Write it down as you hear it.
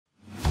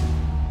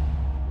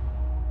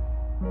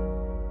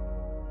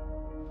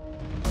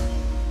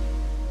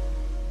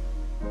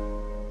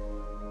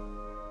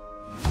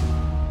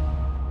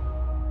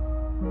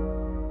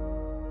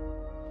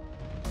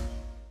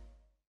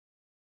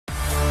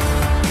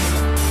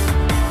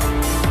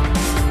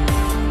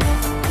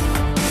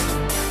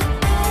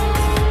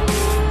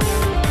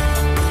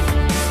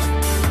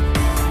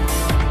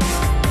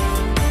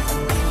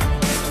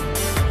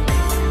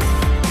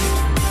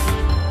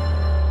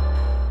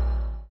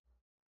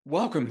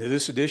Welcome to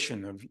this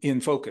edition of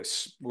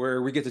InFocus,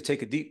 where we get to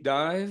take a deep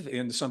dive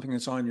into something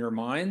that's on your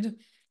mind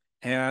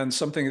and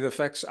something that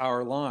affects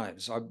our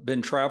lives. I've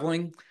been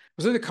traveling. I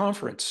was at a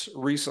conference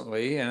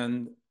recently,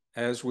 and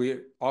as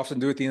we often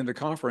do at the end of the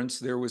conference,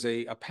 there was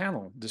a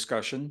panel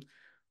discussion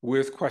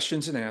with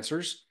questions and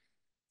answers.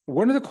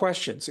 One of the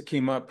questions that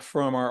came up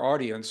from our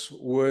audience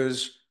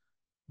was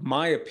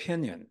my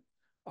opinion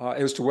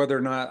as to whether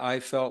or not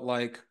I felt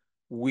like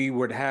we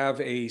would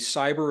have a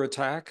cyber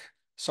attack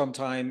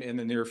sometime in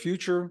the near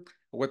future,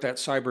 what that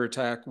cyber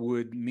attack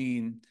would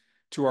mean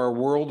to our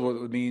world, what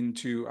it would mean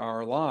to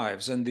our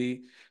lives. And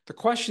the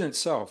question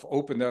itself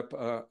opened up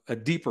a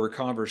deeper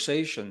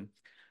conversation.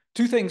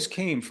 Two things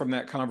came from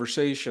that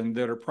conversation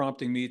that are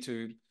prompting me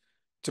to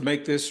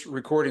make this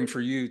recording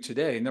for you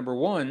today. Number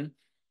one,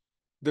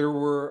 there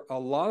were a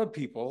lot of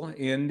people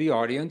in the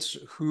audience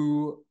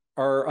who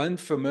are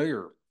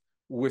unfamiliar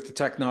with the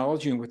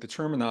technology and with the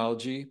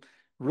terminology,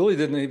 really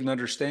didn't even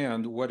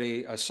understand what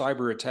a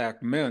cyber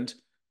attack meant,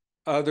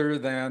 other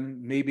than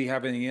maybe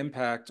having an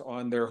impact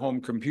on their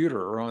home computer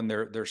or on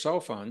their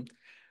cell phone.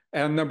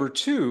 And number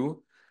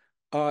two,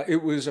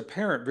 it was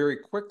apparent very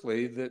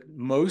quickly that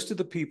most of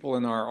the people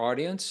in our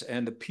audience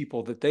and the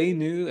people that they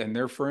knew and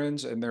their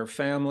friends and their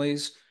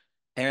families,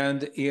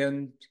 and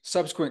in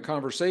subsequent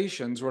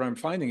conversations, what I'm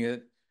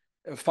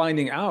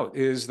finding out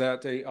is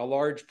that a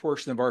large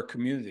portion of our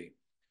community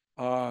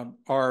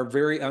are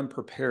very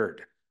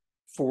unprepared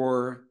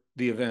for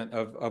the event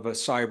of a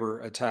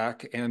cyber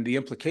attack and the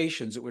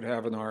implications it would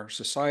have in our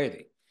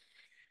society.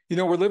 You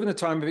know, we're living a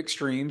time of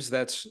extremes.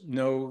 That's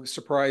no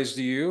surprise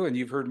to you. And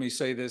you've heard me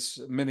say this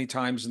many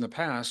times in the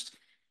past.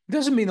 It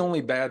doesn't mean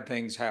only bad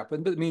things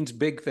happen, but it means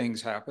big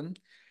things happen.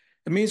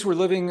 It means we're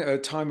living a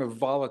time of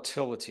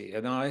volatility.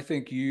 And I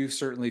think you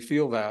certainly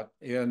feel that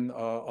in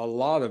a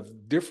lot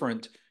of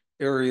different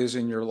areas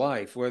in your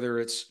life, whether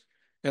it's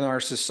in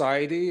our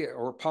society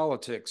or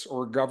politics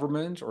or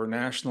government or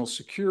national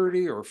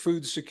security or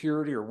food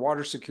security or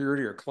water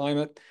security or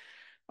climate,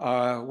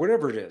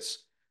 whatever it is.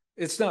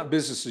 It's not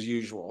business as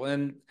usual.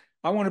 And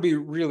I want to be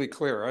really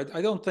clear.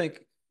 I don't think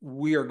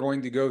we are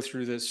going to go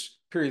through this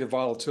period of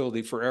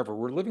volatility forever.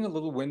 We're living a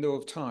little window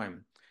of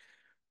time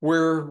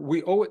where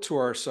we owe it to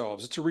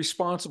ourselves. It's a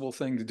responsible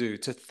thing to do,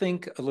 to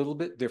think a little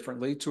bit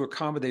differently to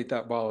accommodate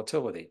that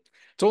volatility.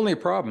 It's only a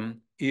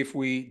problem if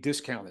we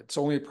discount it. It's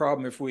only a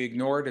problem if we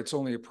ignore it. It's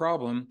only a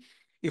problem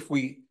if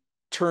we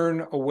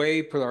turn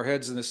away, put our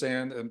heads in the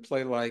sand, and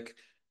play like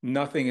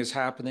nothing is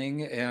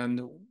happening.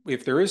 And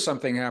if there is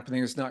something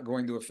happening, it's not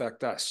going to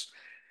affect us.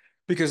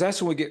 Because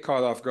that's when we get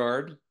caught off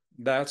guard.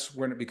 That's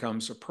when it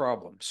becomes a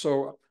problem.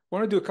 So I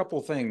want to do a couple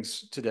of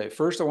things today.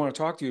 First, I want to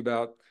talk to you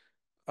about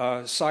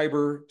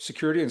cyber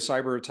security and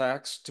cyber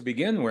attacks to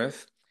begin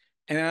with,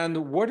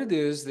 and what it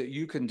is that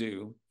you can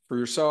do for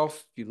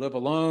yourself if you live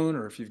alone,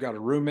 or if you've got a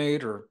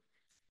roommate, or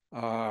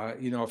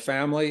a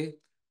family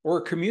or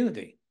a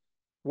community.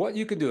 What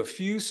you can do, a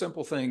few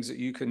simple things that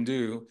you can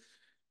do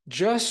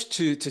just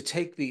to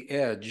take the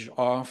edge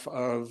off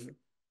of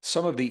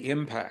some of the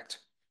impact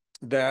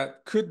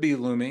that could be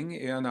looming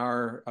in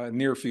our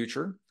near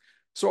future.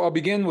 So I'll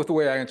begin with the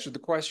way I answered the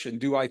question.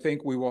 Do I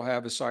think we will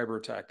have a cyber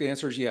attack? The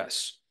answer is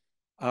yes.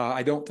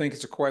 I don't think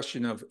it's a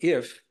question of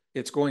if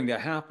it's going to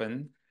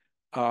happen.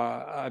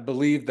 I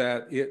believe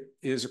that it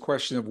is a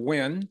question of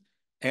when.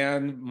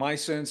 And my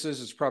sense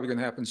is it's probably going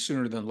to happen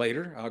sooner than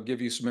later. I'll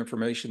give you some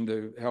information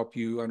to help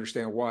you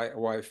understand why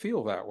I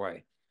feel that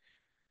way.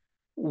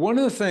 One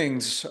of the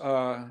things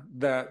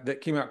that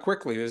came out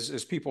quickly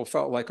is people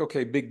felt like,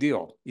 okay, big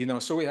deal.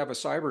 So we have a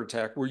cyber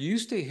attack. We're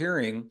used to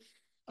hearing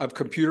of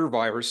computer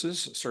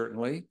viruses,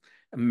 certainly,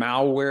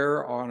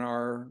 malware on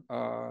our,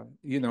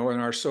 in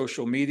our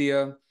social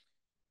media,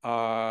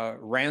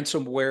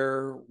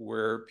 ransomware,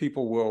 where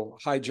people will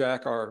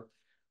hijack our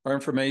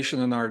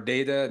information and our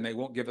data, and they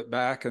won't give it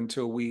back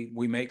until we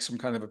make some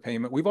kind of a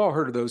payment. We've all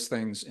heard of those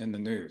things in the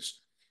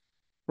news.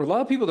 What a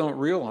lot of people don't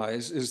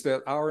realize is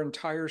that our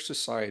entire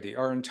society,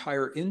 our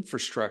entire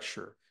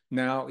infrastructure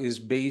now is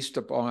based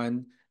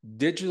upon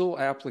digital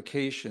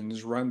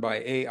applications run by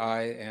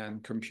AI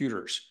and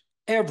computers.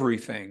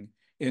 Everything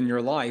in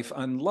your life,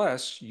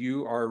 unless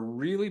you are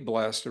really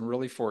blessed and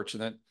really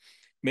fortunate.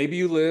 Maybe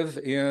you live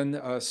in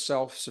a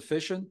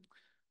self-sufficient,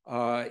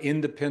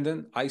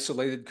 independent,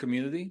 isolated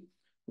community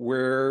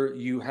where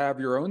you have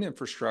your own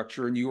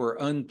infrastructure and you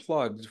are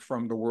unplugged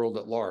from the world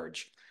at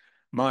large.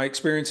 My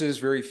experience is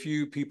very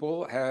few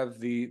people have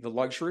the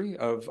luxury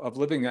of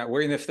living that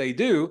way. And if they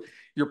do,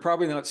 you're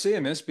probably not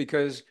seeing this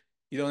because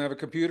you don't have a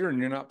computer and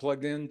you're not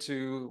plugged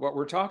into what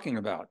we're talking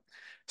about.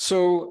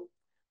 So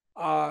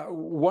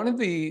one of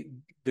the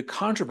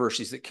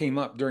controversies that came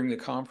up during the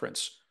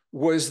conference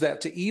was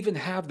that to even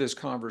have this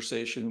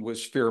conversation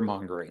was fear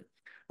mongering.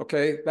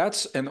 Okay,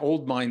 that's an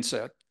old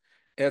mindset.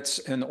 It's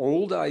an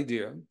old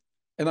idea.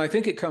 And I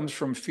think it comes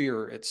from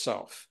fear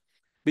itself,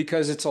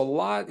 because it's a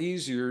lot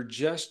easier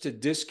just to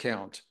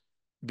discount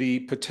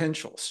the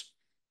potentials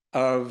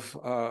of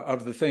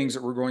the things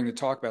that we're going to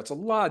talk about. It's a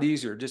lot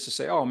easier just to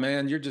say, oh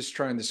man, you're just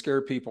trying to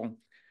scare people.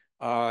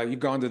 You've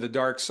gone to the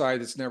dark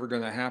side. It's never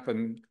going to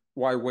happen.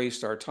 Why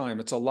waste our time?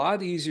 It's a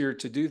lot easier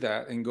to do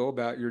that and go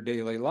about your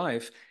daily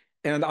life.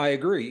 And I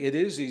agree, it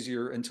is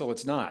easier until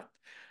it's not,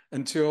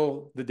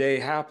 until the day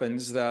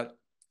happens that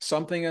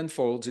something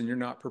unfolds and you're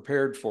not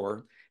prepared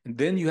for. And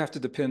then you have to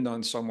depend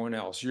on someone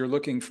else. You're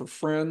looking for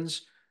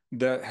friends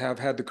that have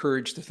had the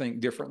courage to think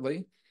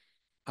differently.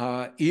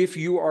 If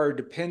you are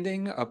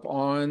depending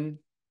upon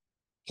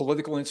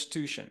political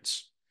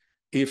institutions,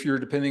 if you're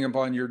depending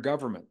upon your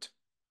government,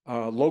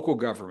 local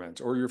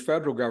government, or your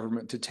federal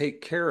government to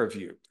take care of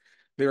you,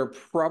 they're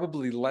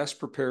probably less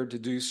prepared to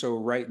do so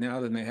right now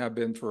than they have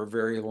been for a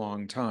very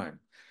long time.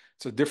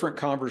 It's a different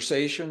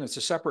conversation. It's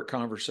a separate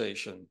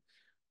conversation.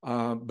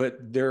 But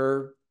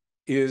there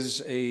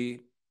is a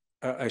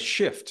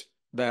shift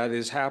that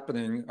is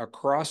happening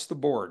across the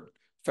board,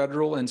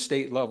 federal and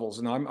state levels.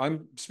 And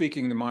I'm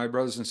speaking to my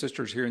brothers and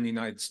sisters here in the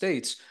United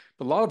States,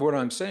 but a lot of what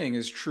I'm saying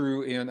is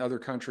true in other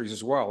countries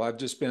as well. I've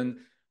just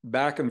been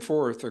back and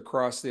forth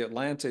across the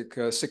Atlantic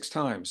 6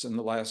 times in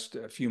the last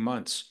few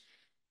months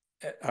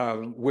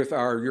with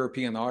our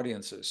European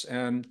audiences.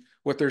 And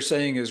what they're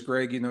saying is,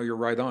 Greg, you're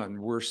right on.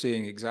 We're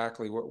seeing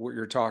exactly what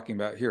you're talking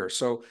about here.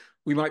 So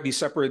we might be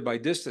separated by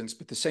distance,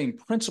 but the same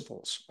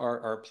principles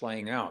are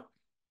playing out.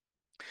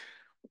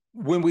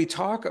 When we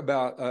talk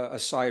about a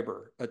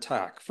cyber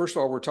attack, first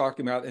of all, we're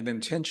talking about an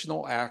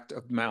intentional act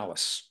of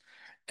malice.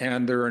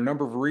 And there are a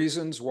number of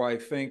reasons why I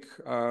think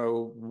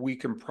we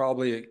can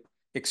probably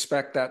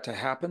expect that to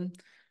happen.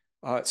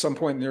 At some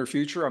point in the near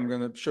future, I'm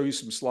going to show you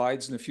some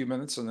slides in a few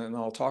minutes, and then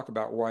I'll talk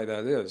about why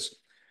that is.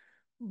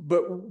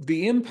 But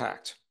the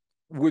impact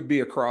would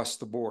be across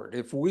the board.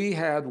 If we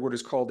had what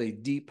is called a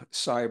deep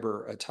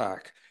cyber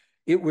attack,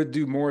 it would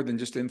do more than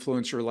just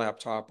influence your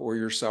laptop or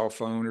your cell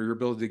phone or your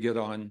ability to get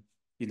on,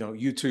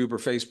 YouTube or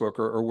Facebook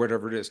or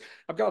whatever it is.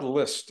 I've got a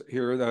list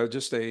here,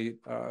 just a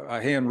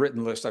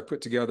handwritten list I put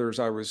together as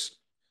I was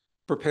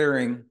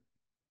preparing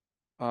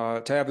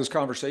to have this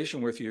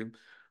conversation with you.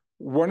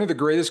 One of the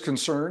greatest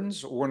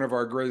concerns, one of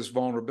our greatest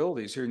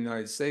vulnerabilities here in the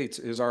United States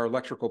is our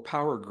electrical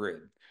power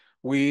grid.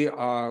 We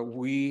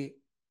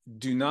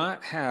do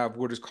not have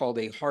what is called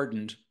a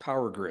hardened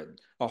power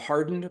grid. A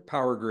hardened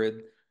power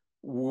grid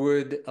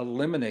would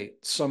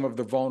eliminate some of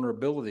the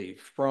vulnerability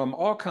from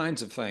all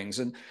kinds of things,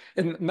 and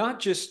not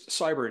just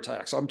cyber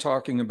attacks. I'm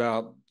talking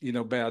about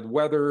bad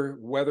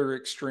weather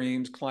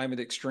extremes, climate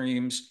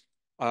extremes,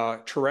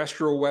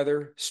 terrestrial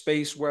weather,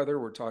 space weather.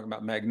 We're talking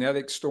about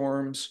magnetic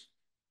storms,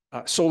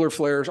 solar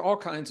flares, all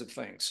kinds of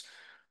things.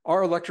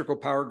 Our electrical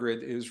power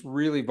grid is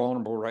really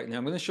vulnerable right now.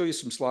 I'm going to show you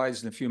some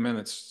slides in a few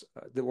minutes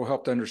that will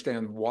help to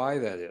understand why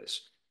that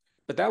is.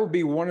 But that would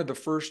be one of the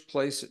first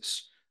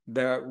places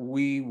that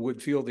we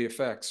would feel the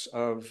effects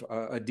of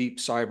a deep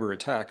cyber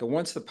attack. And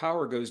once the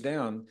power goes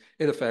down,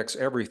 it affects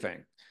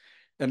everything.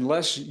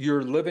 Unless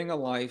you're living a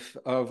life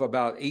of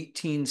about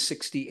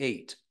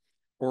 1868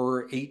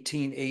 or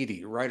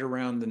 1880, right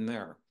around in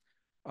there,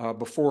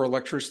 before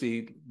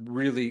electricity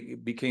really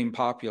became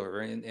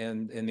popular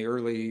in the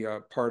early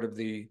part of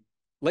the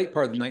late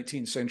part of the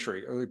 19th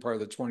century, early part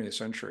of the 20th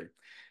century.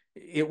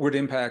 It would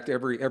impact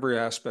every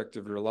aspect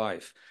of your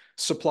life.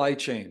 Supply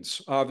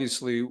chains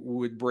obviously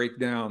would break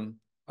down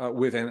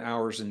within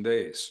hours and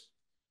days.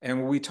 And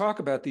when we talk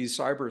about these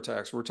cyber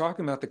attacks, we're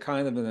talking about the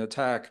kind of an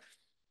attack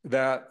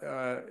that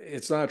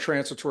it's not a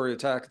transitory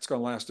attack. It's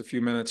going to last a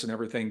few minutes and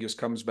everything just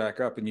comes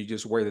back up and you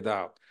just wait it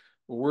out.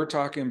 We're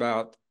talking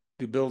about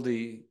the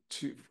ability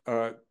to,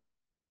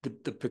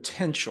 the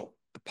potential,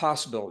 the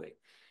possibility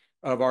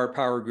of our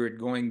power grid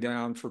going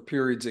down for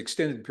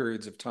extended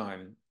periods of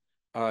time,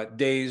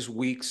 days,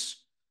 weeks,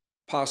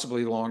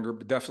 possibly longer,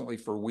 but definitely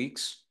for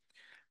weeks.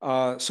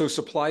 So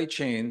supply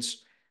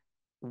chains,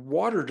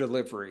 water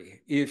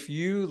delivery. If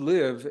you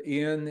live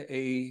in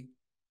a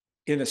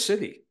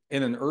city,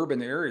 in an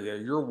urban area,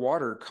 your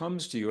water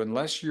comes to you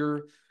unless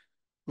you're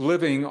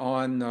living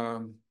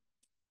on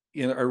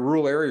in a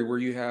rural area where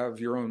you have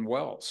your own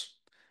wells.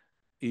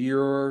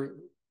 You're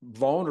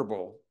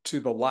vulnerable to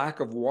the lack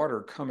of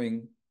water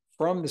coming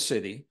from the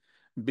city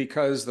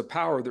because the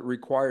power that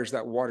requires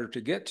that water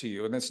to get to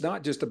you. And it's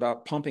not just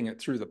about pumping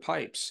it through the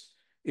pipes.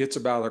 It's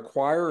about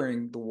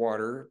acquiring the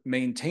water,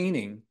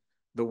 maintaining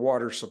the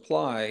water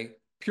supply,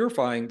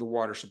 purifying the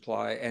water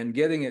supply, and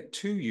getting it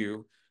to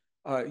you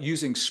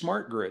using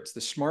smart grids. The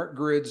smart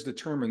grids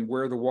determine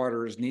where the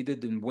water is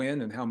needed and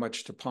when and how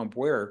much to pump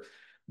where.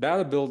 That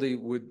ability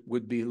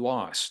would be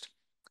lost.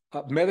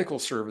 Medical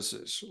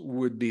services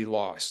would be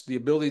lost. The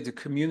ability to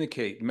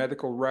communicate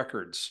medical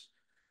records,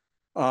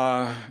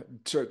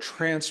 to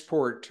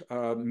transport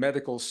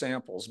medical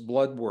samples,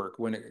 blood work,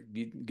 when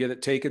you get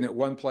it taken at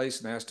one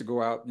place and has to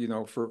go out,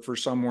 for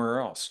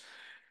somewhere else.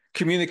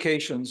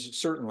 Communications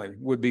certainly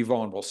would be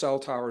vulnerable. Cell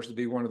towers would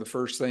be one of the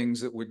first things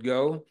that would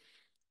go.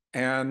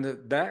 And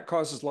that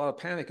causes a lot of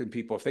panic in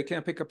people. If they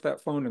can't pick up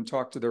that phone and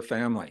talk to their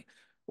family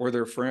or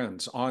their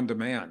friends on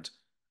demand,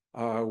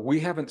 we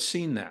haven't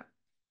seen that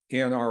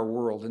in our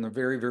world in a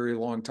very, very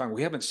long time.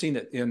 We haven't seen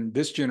it in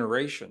this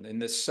generation, in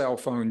this cell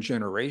phone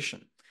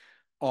generation.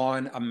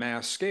 on a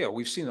mass scale.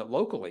 We've seen it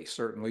locally,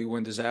 certainly,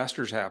 when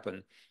disasters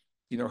happen.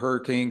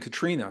 Hurricane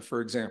Katrina,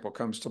 for example,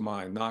 comes to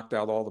mind, knocked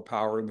out all the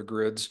power in the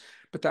grids,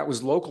 but that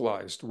was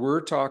localized.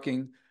 We're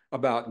talking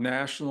about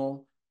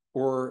national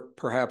or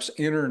perhaps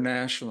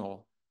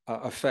international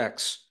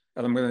effects.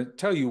 And I'm going to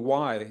tell you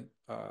why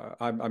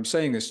I'm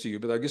saying this to you,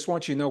 but I just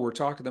want you to know we're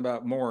talking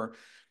about more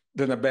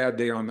than a bad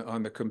day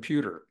on the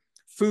computer.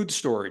 Food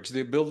storage,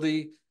 the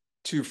ability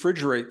to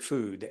refrigerate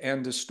food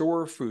and to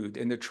store food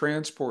and to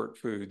transport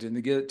food and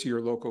to get it to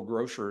your local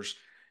grocers,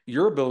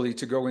 your ability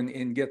to go in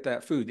and get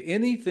that food,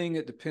 anything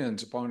that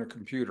depends upon a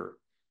computer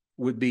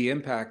would be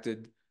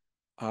impacted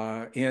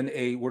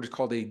in what is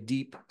called a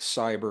deep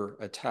cyber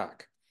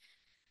attack.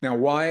 Now,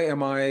 why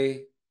am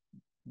I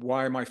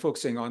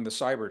focusing on the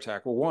cyber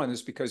attack? Well, one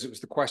is because it was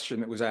the question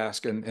that was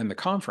asked in the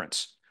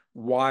conference.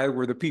 Why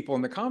were the people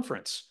in the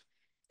conference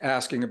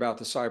asking about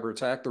the cyber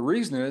attack? The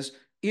reason is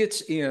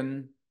it's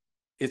in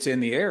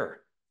the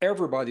air.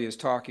 Everybody is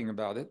talking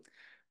about it.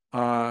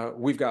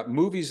 We've got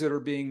movies that are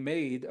being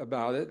made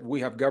about it.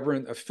 We have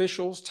government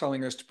officials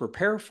telling us to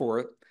prepare for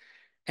it.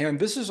 And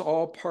this is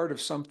all part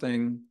of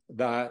something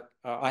that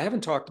I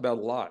haven't talked about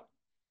a lot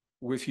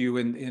with you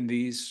in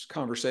these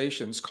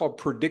conversations called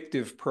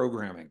predictive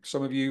programming.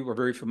 Some of you are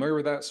very familiar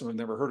with that. Some have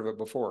never heard of it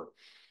before.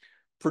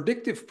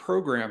 Predictive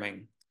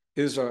programming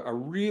is a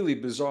really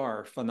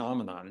bizarre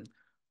phenomenon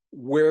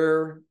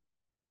where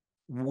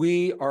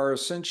we are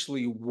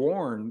essentially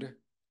warned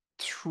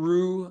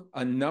through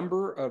a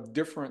number of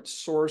different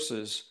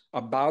sources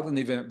about an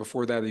event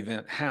before that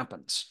event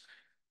happens.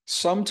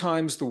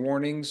 Sometimes the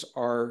warnings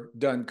are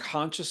done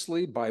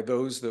consciously by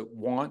those that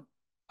want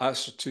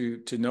us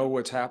to know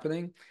what's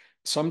happening.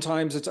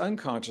 Sometimes it's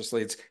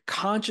unconsciously. It's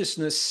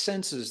consciousness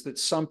senses that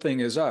something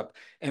is up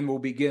and will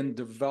begin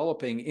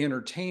developing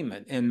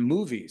entertainment and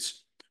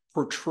movies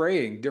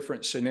portraying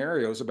different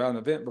scenarios about an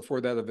event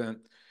before that event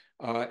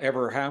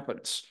ever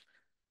happens.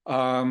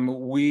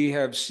 We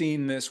have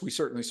seen this. We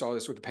certainly saw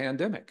this with the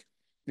pandemic.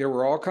 There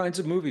were all kinds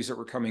of movies that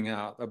were coming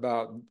out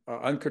about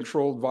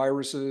uncontrolled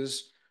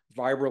viruses,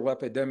 viral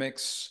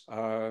epidemics,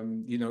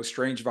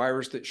 strange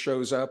virus that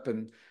shows up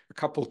and a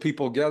couple of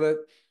people get it.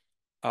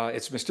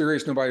 It's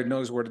mysterious. Nobody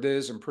knows what it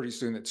is. And pretty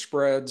soon it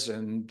spreads.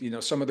 And,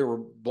 some of them were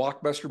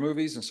blockbuster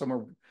movies and some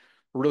were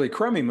really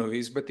crummy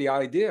movies. But the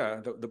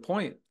idea, the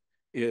point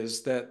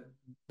is that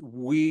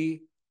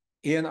we,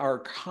 in our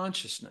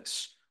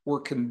consciousness, we're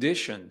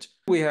conditioned.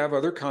 We have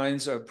other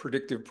kinds of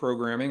predictive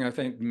programming. I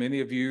think many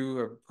of you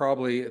have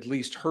probably at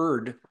least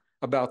heard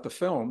about the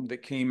film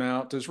that came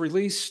out. It was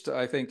released,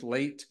 I think,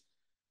 late.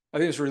 I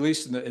think it was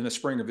released in the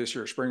spring of this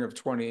year, spring of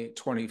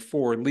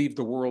 2024, Leave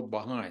the World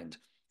Behind.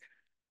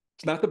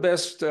 It's not the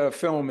best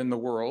film in the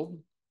world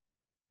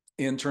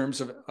in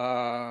terms of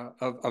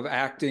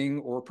acting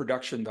or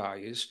production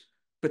values,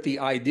 but the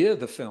idea of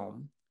the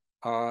film,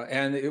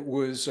 and it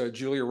was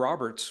Julia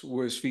Roberts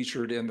was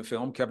featured in the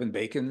film. Kevin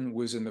Bacon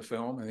was in the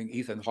film. I think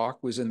Ethan Hawke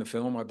was in the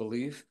film, I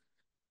believe.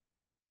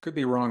 Could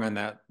be wrong on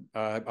that.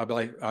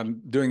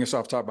 I'm doing this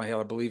off the top of my head.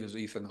 I believe it was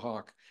Ethan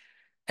Hawke.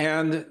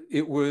 And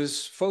it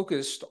was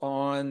focused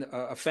on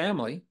a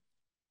family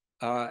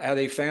at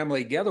a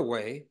family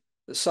getaway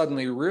that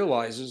suddenly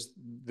realizes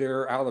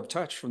they're out of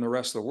touch from the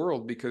rest of the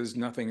world because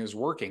nothing is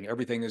working.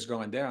 Everything has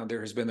gone down.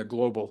 There has been a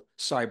global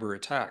cyber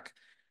attack.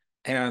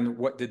 And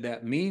what did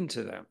that mean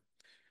to them?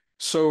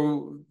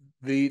 So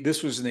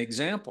this was an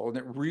example, and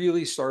it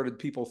really started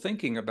people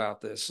thinking about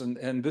this.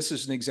 And this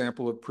is an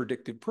example of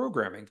predictive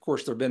programming. Of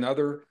course, there have been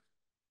other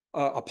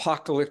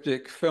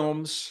apocalyptic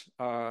films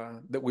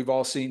that we've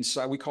all seen.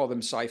 We call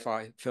them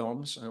sci-fi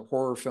films,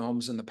 horror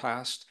films in the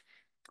past,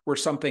 where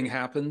something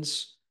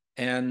happens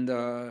and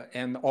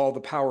all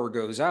the power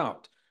goes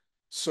out.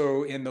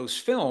 So in those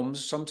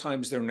films,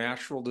 sometimes they're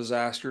natural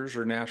disasters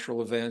or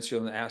natural events.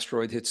 An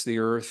asteroid hits the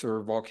Earth,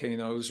 or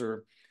volcanoes,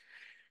 or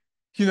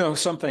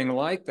something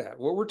like that.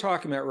 What we're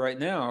talking about right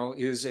now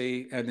is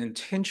an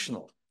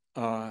intentional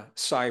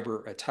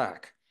cyber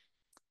attack.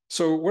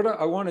 So what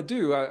I want to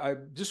do, I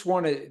just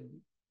want to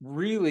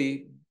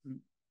really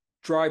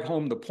drive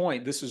home the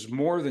point. This is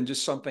more than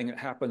just something that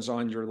happens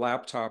on your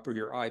laptop or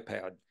your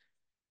iPad.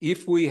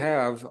 If we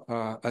have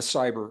a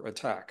cyber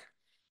attack,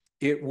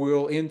 it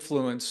will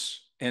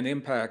influence and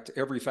impact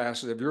every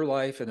facet of your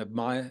life and of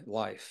my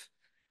life.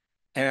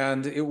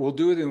 And it will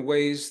do it in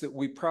ways that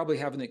we probably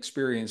haven't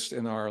experienced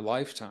in our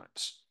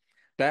lifetimes.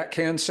 That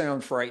can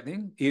sound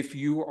frightening if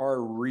you are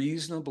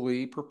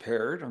reasonably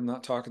prepared. I'm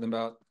not talking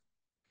about,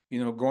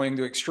 going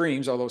to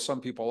extremes, although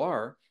some people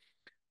are.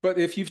 But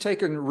if you've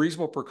taken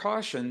reasonable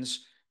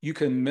precautions, you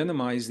can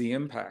minimize the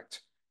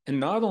impact. And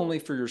not only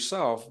for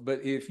yourself,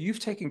 but if you've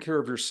taken care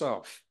of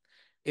yourself,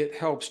 it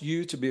helps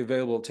you to be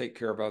available to take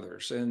care of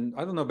others. And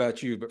I don't know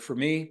about you, but for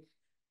me,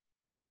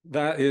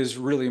 that is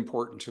really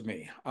important to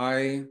me.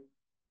 I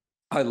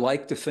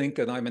like to think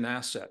that I'm an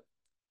asset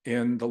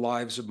in the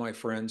lives of my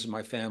friends and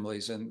my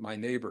families and my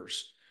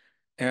neighbors.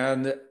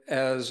 And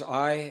as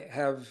I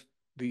have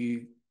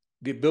the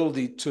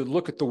ability to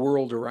look at the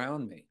world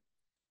around me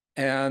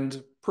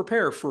and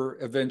prepare for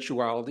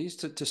eventualities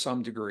to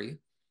some degree,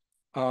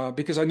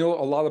 because I know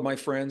a lot of my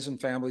friends and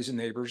families and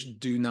neighbors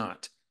do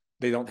not.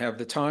 They don't have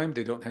the time,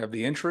 they don't have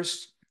the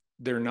interest,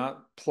 they're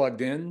not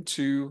plugged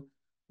into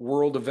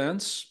world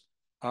events.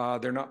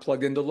 They're not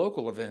plugged into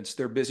local events.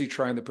 They're busy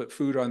trying to put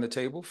food on the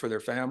table for their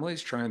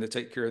families, trying to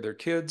take care of their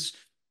kids.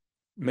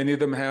 Many of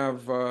them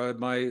have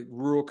my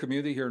rural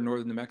community here in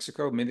northern New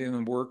Mexico. Many of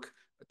them work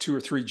 2 or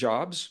 3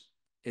 jobs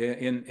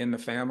in the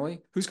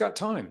family. Who's got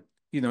time,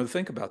 to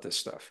think about this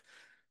stuff?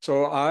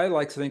 So I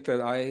like to think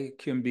that I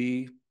can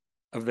be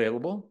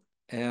available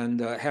and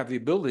have the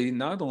ability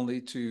not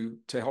only to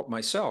help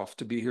myself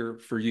to be here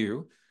for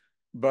you,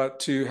 but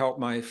to help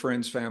my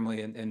friends,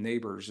 family, and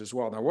neighbors as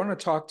well. And I want to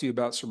talk to you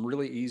about some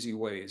really easy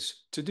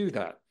ways to do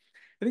that.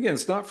 And again,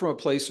 it's not from a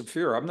place of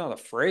fear. I'm not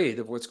afraid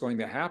of what's going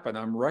to happen.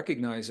 I'm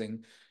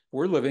recognizing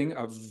we're living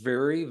a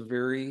very,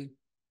 very,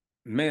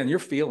 man, you're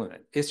feeling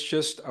it. It's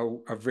just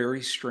a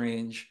very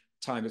strange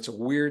time. It's a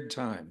weird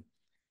time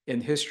in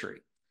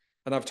history.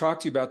 And I've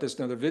talked to you about this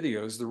in other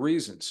videos, the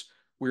reasons.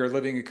 We are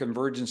living a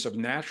convergence of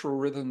natural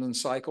rhythms and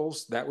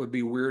cycles. That would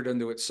be weird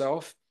unto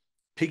itself.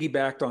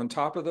 Piggybacked on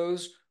top of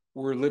those,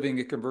 we're living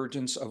a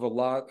convergence of a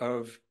lot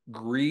of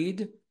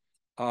greed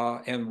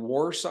and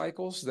war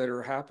cycles that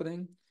are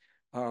happening,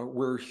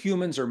 where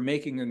humans are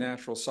making the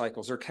natural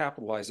cycles. They're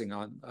capitalizing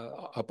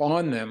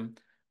upon them,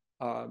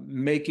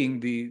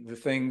 making the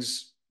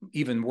things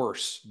even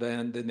worse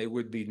than they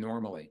would be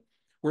normally.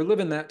 We're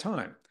living that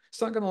time. It's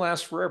not going to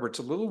last forever. It's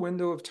a little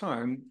window of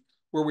time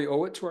where we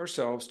owe it to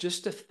ourselves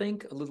just to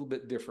think a little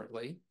bit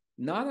differently,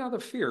 not out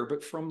of fear,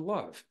 but from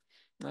love.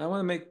 I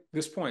want to make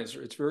this point.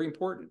 It's very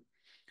important.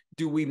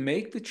 Do we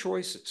make the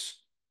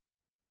choices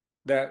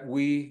that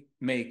we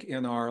make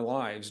in our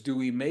lives? Do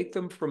we make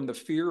them from the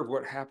fear of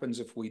what happens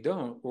if we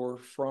don't, or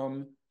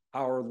from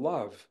our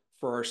love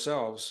for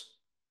ourselves,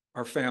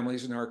 our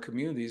families, and our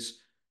communities,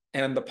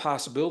 and the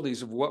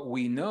possibilities of what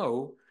we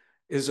know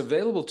is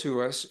available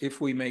to us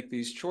if we make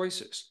these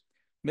choices?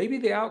 Maybe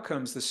the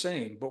outcome's the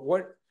same, but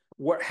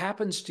what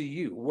happens to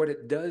you, what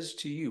it does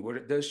to you, what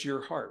it does to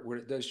your heart, what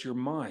it does to your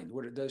mind,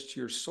 what it does to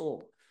your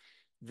soul,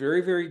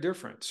 very, very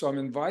different. So I'm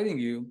inviting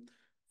you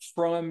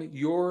from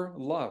your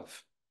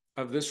love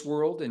of this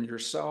world and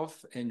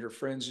yourself and your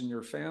friends and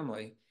your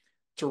family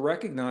to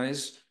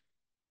recognize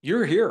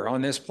you're here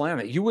on this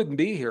planet. You wouldn't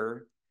be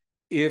here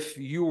if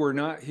you were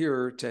not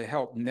here to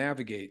help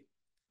navigate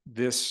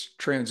this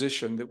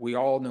transition that we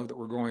all know that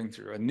we're going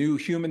through. A new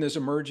human is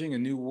emerging, a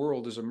new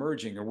world is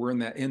emerging, and we're in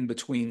that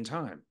in-between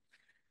time.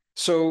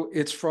 So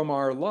it's from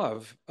our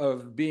love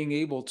of being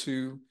able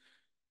to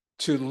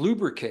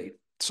lubricate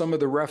some of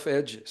the rough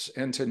edges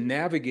and to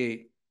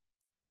navigate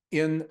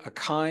in a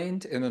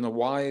kind and in a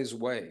wise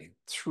way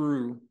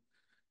through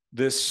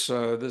this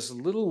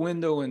little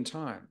window in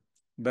time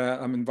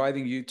that I'm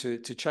inviting you to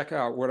check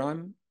out what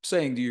I'm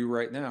saying to you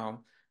right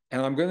now.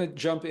 And I'm going to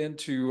jump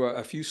into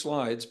a few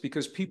slides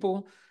because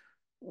people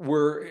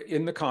were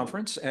in the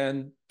conference,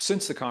 and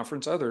since the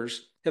conference,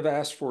 others have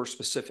asked for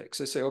specifics.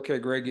 They say, okay,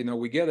 Greg,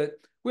 we get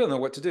it. We don't know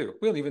what to do.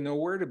 We don't even know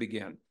where to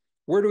begin.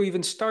 Where do we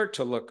even start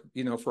to look,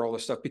 for all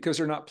this stuff? Because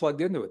they're not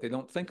plugged into it. They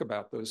don't think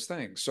about those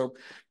things. So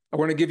I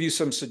want to give you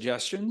some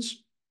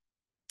suggestions.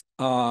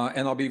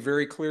 And I'll be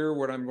very clear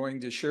what I'm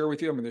going to share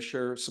with you. I'm going to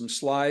share some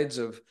slides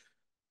of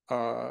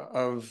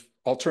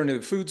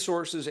alternative food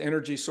sources,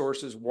 energy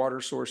sources, water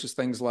sources,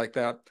 things like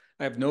that.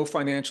 I have no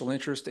financial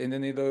interest in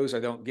any of those. I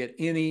don't get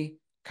any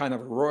kind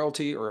of a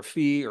royalty or a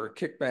fee or a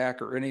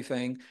kickback or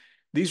anything.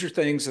 These are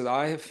things that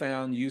I have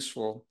found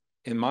useful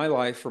in my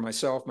life for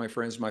myself, my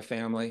friends, my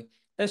family.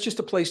 That's just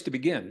a place to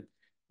begin.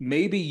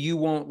 Maybe you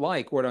won't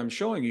like what I'm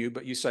showing you,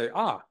 but you say,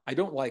 I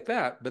don't like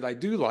that, but I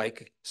do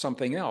like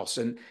something else.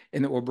 And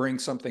it will bring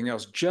something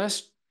else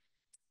just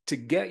to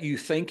get you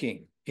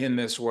thinking in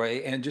this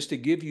way and just to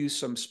give you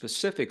some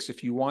specifics.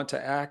 If you want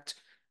to act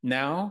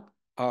now,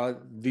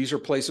 these are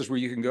places where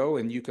you can go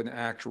and you can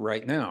act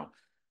right now.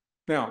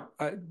 Now,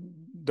 I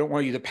don't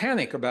want you to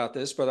panic about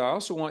this, but I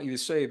also want you to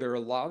say there are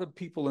a lot of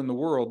people in the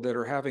world that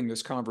are having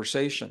this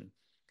conversation.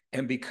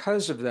 And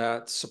because of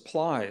that,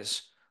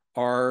 supplies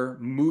are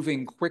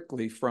moving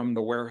quickly from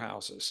the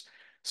warehouses.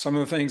 Some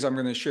of the things I'm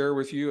going to share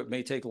with you, it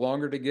may take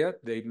longer to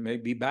get. They may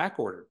be back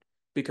ordered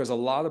because a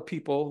lot of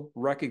people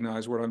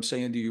recognize what I'm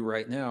saying to you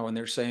right now. And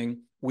they're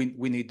saying we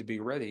need to be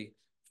ready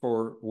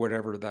for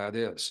whatever that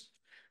is.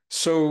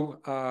 So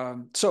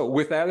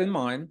with that in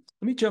mind,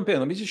 let me jump in.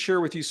 Let me just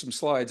share with you some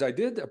slides. I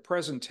did a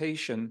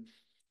presentation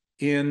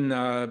in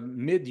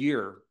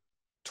mid-year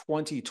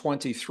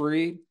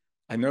 2023.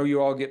 I know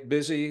you all get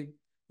busy.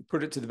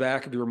 Put it to the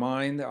back of your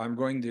mind. I'm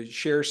going to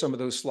share some of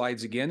those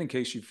slides again in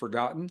case you've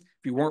forgotten.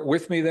 If you weren't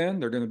with me then,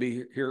 they're going to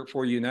be here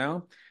for you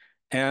now.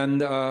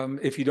 And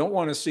if you don't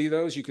want to see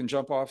those, you can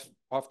jump off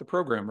the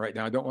program right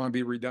now. I don't want to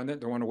be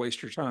redundant. Don't want to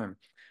waste your time.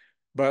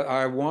 But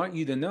I want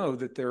you to know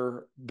that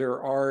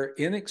there are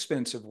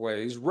inexpensive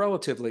ways,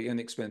 relatively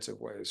inexpensive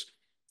ways,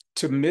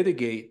 to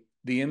mitigate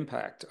the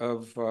impact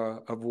of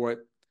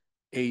what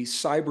a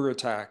cyber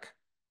attack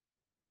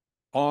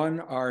on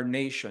our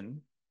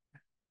nation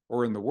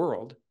or in the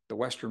world, the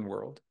Western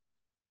world,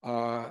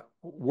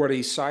 what a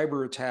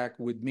cyber attack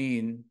would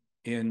mean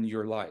in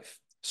your life.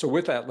 So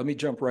with that, let me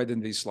jump right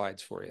into these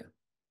slides for you.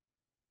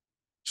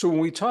 So when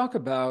we talk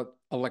about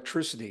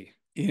electricity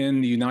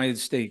in the United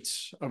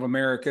States of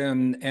America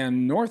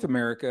and North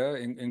America,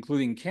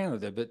 including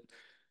Canada, but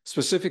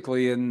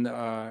specifically in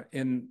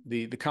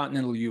the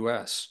continental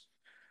U.S.,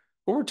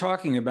 what we're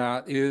talking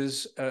about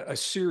is a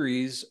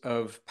series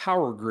of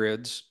power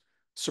grids.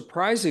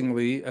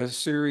 Surprisingly, a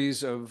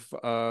series of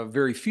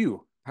very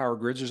few power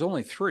grids. There's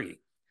only three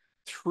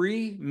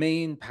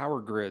main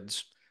power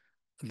grids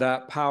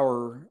that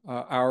power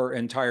our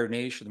entire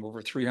nation,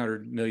 over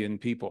 300 million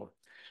people.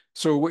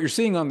 So what you're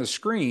seeing on the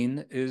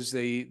screen is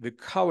the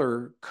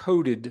color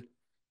coded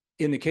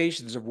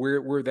indications of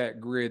where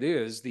that grid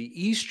is. The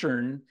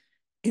eastern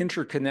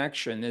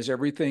interconnection is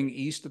everything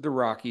east of the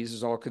Rockies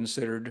is all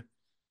considered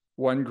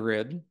one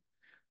grid.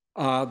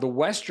 The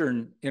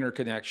western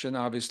interconnection,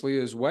 obviously,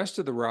 is west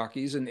of the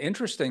Rockies. And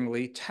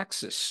interestingly,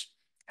 Texas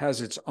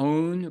has its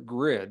own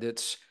grid.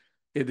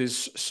 It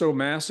is so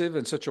massive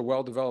and such a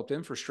well-developed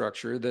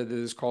infrastructure that it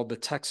is called the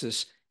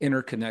Texas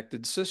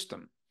Interconnected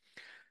System.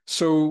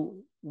 So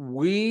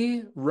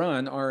we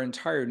run our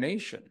entire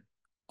nation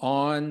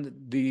on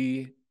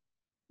the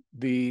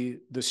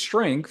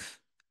strength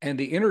and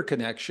the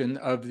interconnection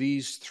of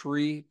these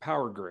three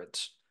power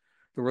grids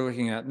that we're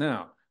looking at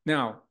now.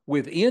 Now,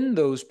 within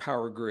those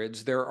power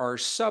grids, there are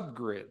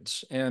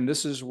subgrids, and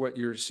this is what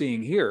you're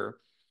seeing here.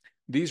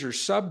 These are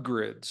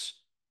subgrids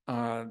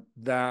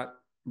that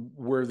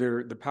where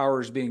the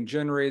power is being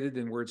generated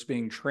and where it's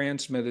being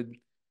transmitted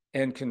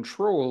and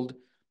controlled.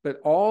 But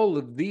all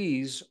of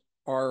these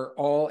are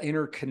all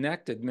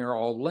interconnected and they're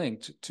all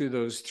linked to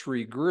those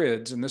three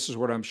grids. And this is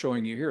what I'm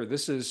showing you here.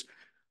 This is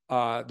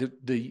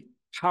the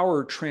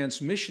power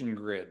transmission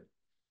grid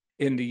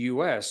in the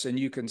U.S. And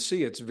you can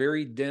see it's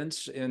very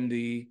dense in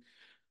the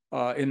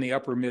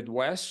upper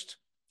Midwest.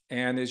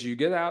 And as you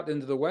get out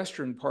into the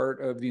western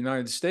part of the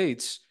United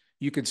States,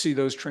 you can see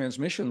those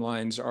transmission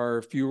lines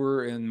are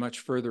fewer and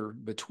much further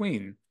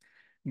between.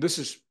 This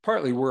is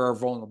partly where our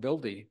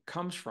vulnerability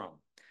comes from.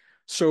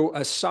 So a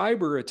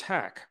cyber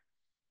attack,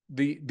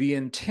 the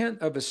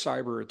intent of a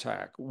cyber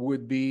attack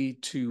would be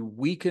to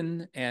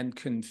weaken and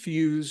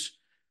confuse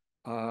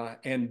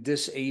and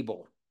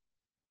disable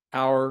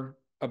our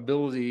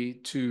ability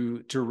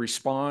to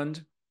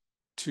respond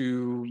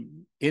to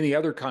any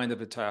other kind of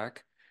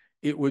attack.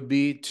 It would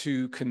be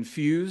to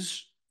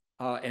confuse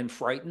and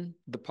frighten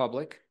the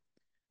public.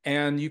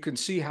 And you can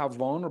see how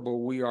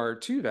vulnerable we are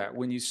to that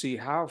when you see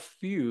how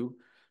few,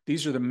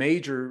 these are the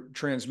major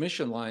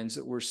transmission lines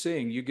that we're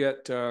seeing. You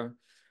get,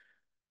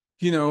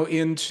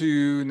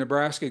 into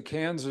Nebraska,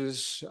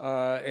 Kansas,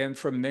 and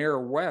from there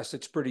west,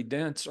 it's pretty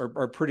dense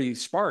or pretty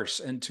sparse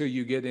until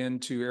you get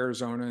into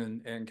Arizona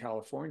and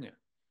California.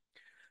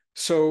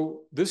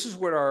 So this is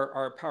what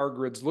our power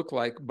grids look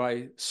like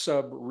by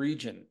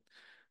sub-region.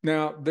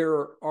 Now,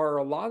 there are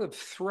a lot of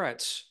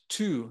threats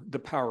to the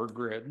power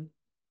grid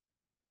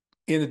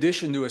in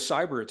addition to a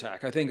cyber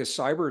attack. I think a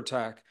cyber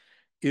attack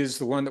is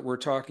the one that we're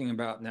talking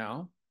about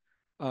now,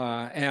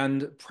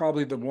 and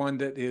probably the one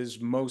that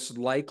is most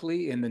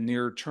likely in the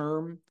near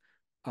term,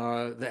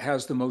 that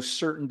has the most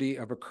certainty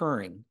of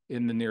occurring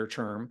in the near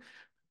term.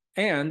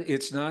 And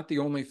it's not the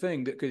only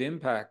thing that could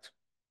impact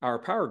our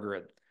power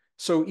grid.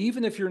 So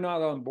even if you're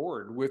not on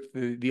board with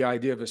the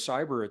idea of a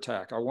cyber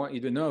attack, I want you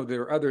to know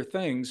there are other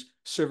things.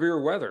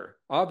 Severe weather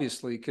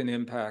obviously can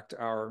impact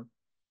our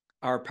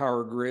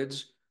power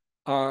grids.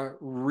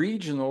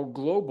 Regional,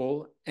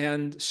 global,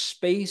 and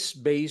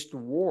space-based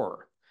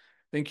war.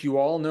 I think you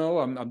all know,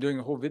 I'm doing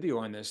a whole video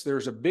on this.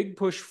 There's a big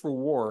push for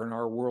war in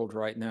our world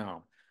right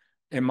now.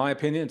 In my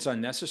opinion, it's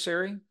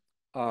unnecessary.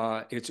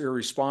 It's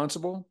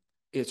irresponsible.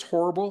 It's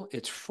horrible.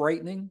 It's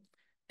frightening.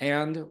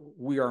 And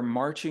we are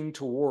marching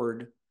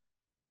toward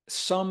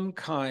some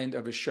kind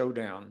of a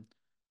showdown,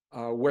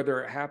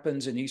 whether it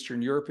happens in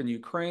Eastern Europe and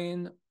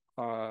Ukraine,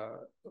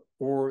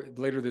 or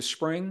later this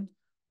spring,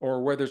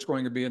 or whether it's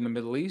going to be in the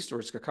Middle East, or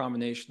it's a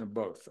combination of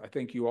both. I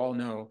think you all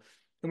know,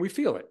 and we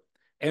feel it.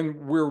 And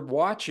we're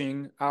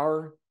watching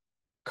our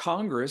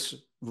Congress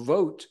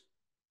vote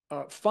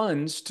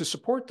funds to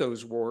support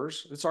those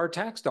wars. It's our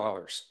tax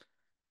dollars.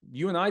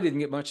 You and I didn't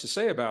get much to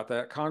say about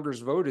that. Congress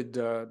voted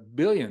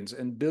billions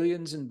and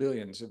billions and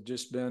billions have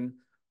just been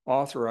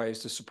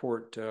authorized to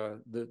support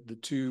the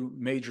two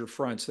major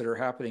fronts that are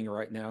happening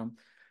right now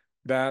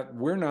that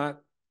we're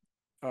not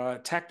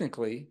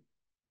technically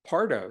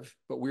part of,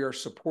 but we are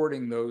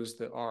supporting those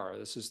that are.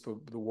 This is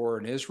the war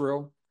in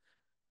Israel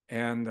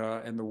and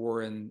the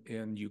war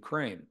in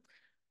Ukraine.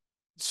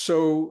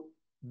 So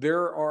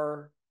there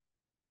are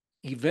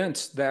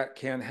events that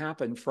can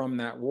happen from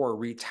that war,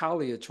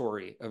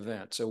 retaliatory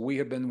events. So we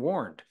have been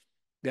warned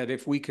that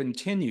if we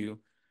continue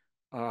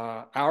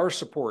our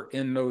support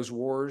in those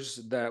wars,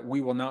 that we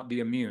will not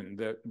be immune,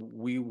 that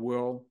we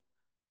will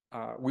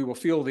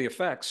feel the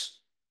effects.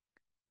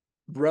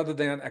 Rather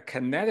than a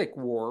kinetic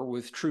war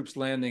with troops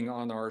landing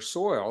on our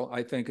soil,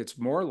 I think it's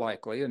more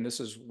likely, and this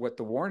is what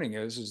the warning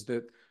is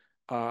that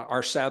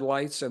our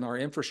satellites and our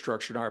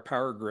infrastructure and our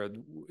power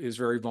grid is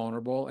very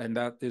vulnerable, and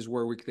that is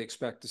where we could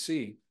expect to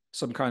see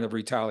some kind of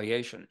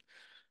retaliation.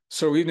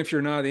 So even if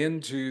you're not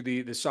into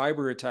the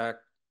cyber attack,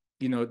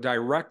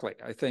 directly,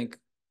 I think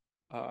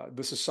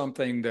this is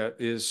something that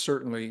is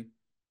certainly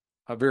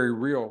a very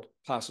real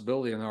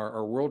possibility in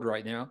our world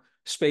right now.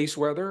 Space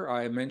weather,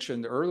 I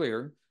mentioned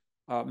earlier,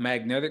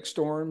 magnetic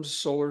storms,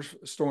 solar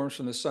storms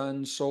from the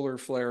sun, solar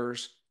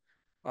flares,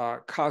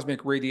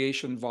 cosmic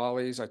radiation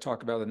volleys, I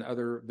talk about in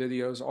other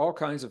videos, all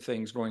kinds of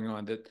things going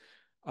on that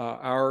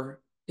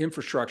our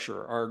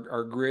infrastructure,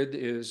 our grid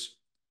is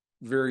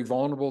very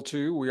vulnerable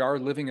to. We are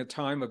living a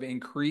time of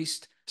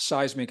increased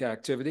seismic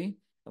activity,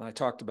 and I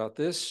talked about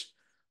this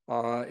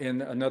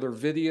in another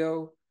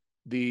video.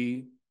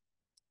 The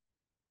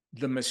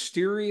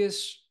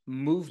mysterious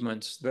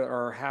movements that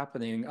are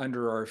happening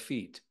under our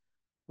feet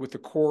with the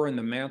core and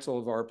the mantle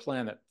of our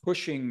planet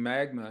pushing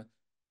magma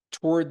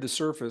toward the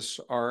surface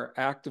are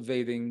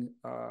activating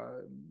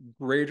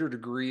greater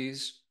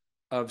degrees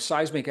of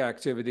seismic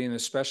activity, and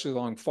especially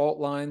along fault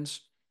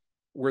lines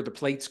where the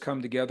plates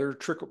come together,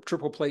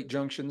 triple plate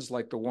junctions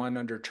like the one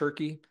under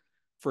Turkey,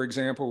 for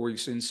example, where you've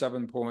seen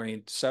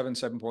 7.7,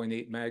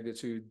 7.8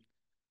 magnitude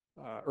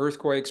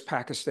earthquakes,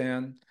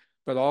 Pakistan,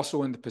 but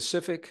also in the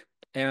Pacific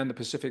and the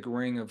Pacific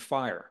Ring of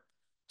Fire.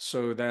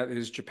 So that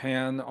is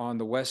Japan on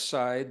the west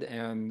side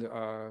and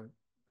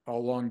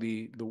along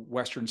the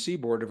western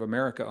seaboard of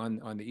America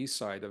on the east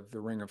side of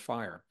the Ring of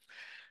Fire.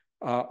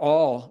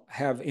 All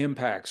have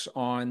impacts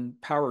on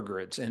power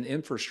grids and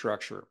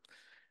infrastructure.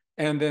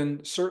 And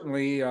then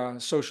certainly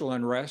social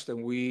unrest,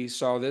 and we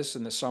saw this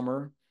in the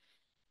summer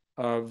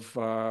of,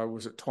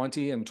 was it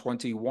 20 and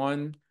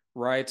 21,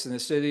 riots in the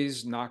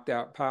cities, knocked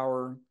out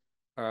power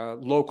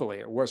locally.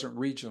 It wasn't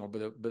regional,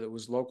 but it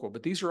was local.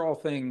 But these are all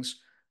things.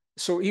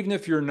 So even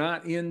if you're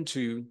not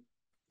into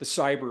the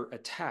cyber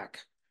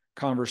attack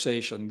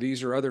conversation,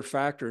 these are other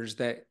factors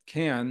that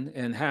can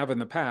and have in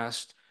the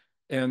past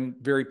and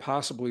very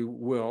possibly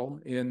will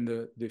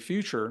in the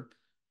future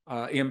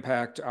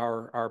impact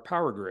our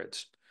power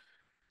grids.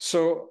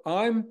 So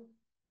I'm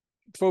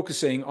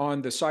focusing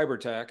on the cyber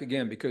attack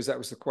again because that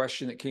was the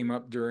question that came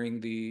up during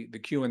the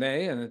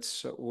Q&A, and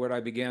it's what I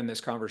began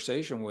this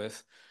conversation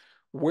with.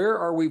 Where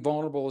are we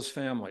vulnerable as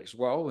families?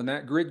 Well, when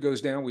that grid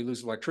goes down, we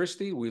lose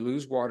electricity, we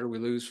lose water, we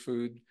lose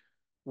food,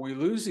 we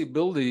lose the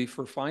ability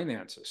for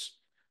finances,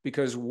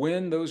 because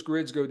when those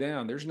grids go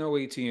down, there's no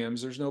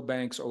ATMs, there's no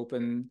banks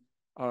open.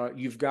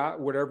 You've got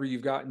whatever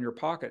you've got in your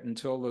pocket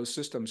until those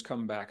systems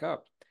come back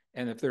up.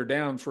 And if they're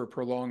down for a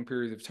prolonged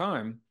period of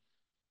time,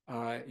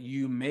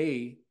 you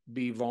may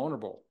be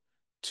vulnerable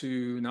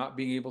to not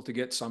being able to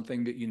get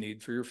something that you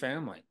need for your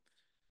family.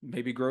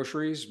 Maybe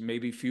groceries,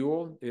 maybe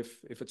fuel, if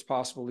it's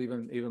possible,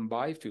 even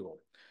buy fuel.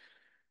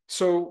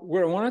 So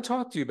what I want to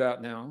talk to you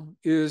about now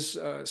is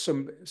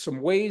some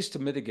ways to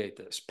mitigate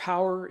this.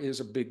 Power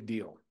is a big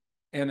deal,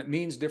 and it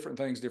means different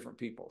things, different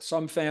people.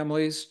 Some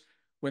families,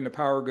 when the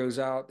power goes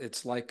out,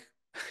 it's like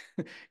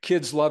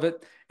kids love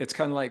it. It's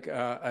kind of like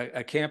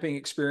a camping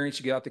experience.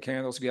 You get out the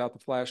candles, you get out the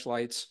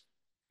flashlights,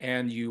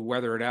 and you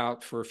weather it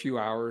out for a few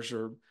hours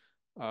or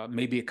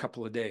maybe a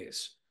couple of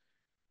days.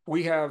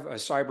 We have a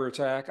cyber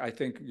attack. I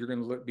think you're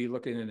going to be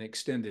looking at an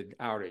extended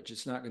outage.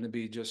 It's not going to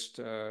be just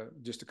a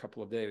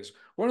couple of days.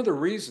 One of the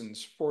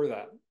reasons for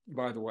that,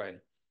 by the way,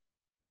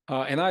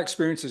 and I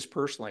experienced this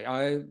personally.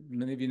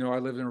 Many of you know I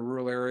live in a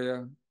rural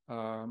area.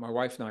 My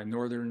wife and I,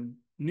 northern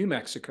New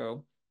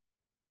Mexico.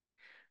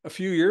 A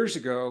few years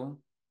ago,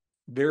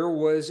 there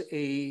was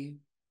a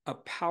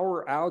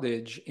power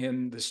outage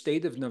in the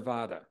state of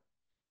Nevada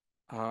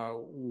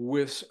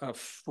with a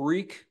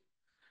freak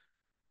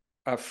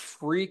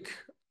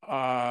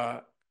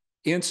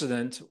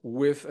incident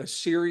with a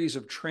series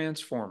of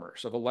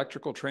transformers, of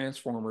electrical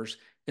transformers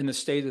in the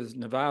state of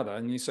Nevada.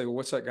 And you say, well,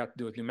 what's that got to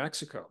do with New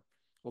Mexico?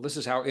 Well, this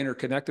is how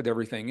interconnected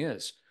everything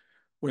is.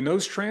 When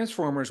those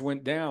transformers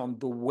went down,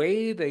 the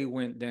way they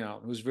went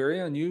down was very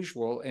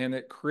unusual, and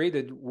it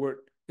created what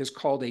is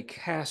called a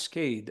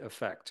cascade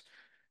effect.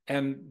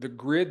 And the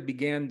grid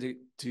began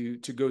to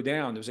go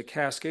down. There's a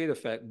cascade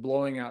effect,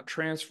 blowing out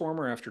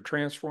transformer after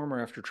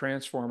transformer after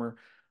transformer,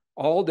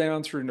 all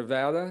down through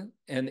Nevada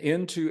and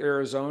into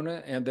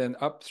Arizona, and then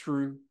up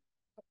through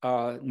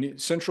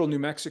central New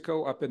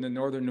Mexico, up into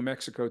northern New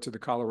Mexico to the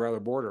Colorado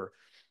border.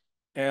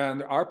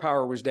 And our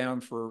power was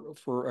down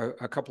for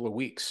a couple of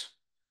weeks.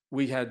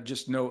 We had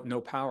just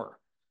no power.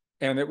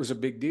 And it was a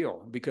big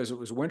deal because it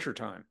was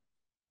wintertime.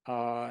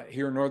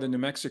 Here in northern New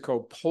Mexico,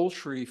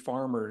 poultry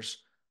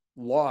farmers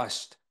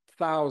lost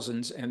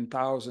thousands and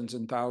thousands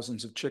and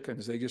thousands of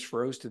chickens. They just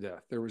froze to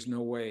death. There was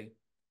no way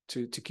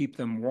to keep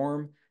them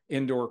warm.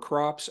 Indoor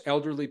crops,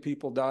 elderly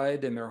people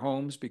died in their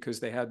homes because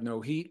they had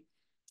no heat.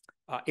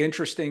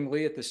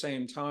 Interestingly, at the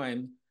same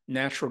time,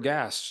 natural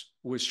gas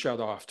was shut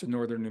off to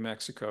northern New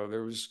Mexico.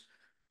 There was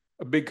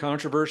a big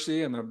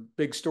controversy and a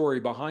big story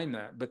behind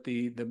that, but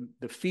the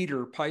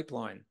feeder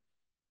pipeline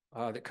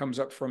that comes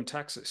up from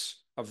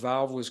Texas, a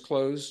valve was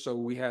closed, so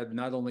we had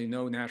not only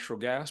no natural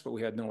gas, but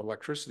we had no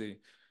electricity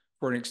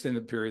for an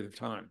extended period of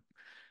time.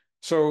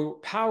 So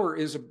power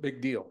is a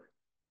big deal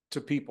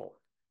to people.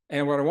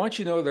 And what I want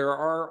you to know, there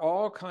are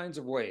all kinds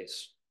of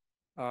ways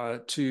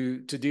to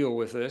deal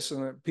with this.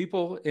 And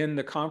people in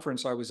the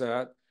conference I was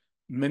at,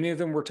 many of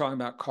them were talking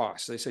about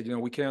costs. They said,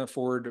 we can't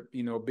afford,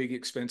 big,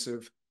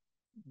 expensive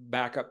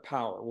backup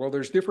power. Well,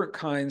 there's different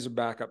kinds of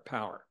backup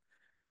power.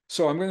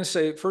 So I'm going to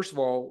say, first of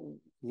all,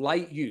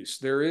 light use.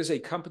 There is a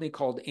company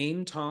called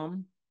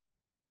AIM-TOM.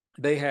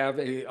 They have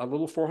a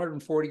little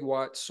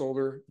 440-watt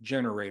solar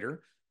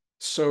generator.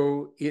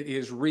 So it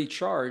is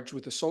recharged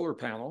with a solar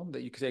panel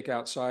that you can take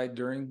outside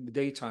during the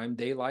daytime,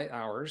 daylight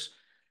hours.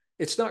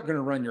 It's not going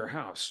to run your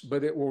house,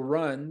 but it will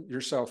run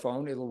your cell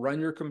phone. It'll run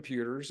your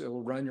computers. It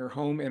will run your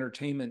home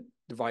entertainment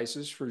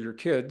devices for your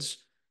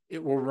kids.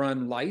 It will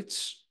run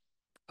lights.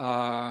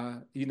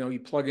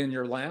 You plug in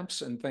your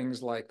lamps and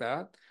things like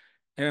that.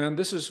 And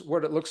this is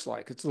what it looks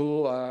like. It's a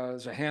little,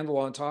 there's a handle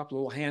on top, a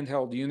little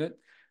handheld unit.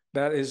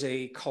 That is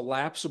a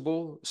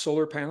collapsible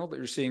solar panel that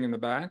you're seeing in the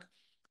back.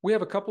 We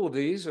have a couple of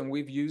these, and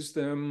we've used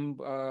them,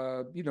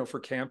 for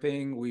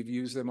camping. We've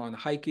used them on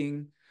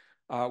hiking.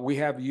 We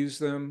have used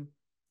them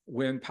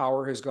when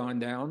power has gone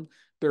down.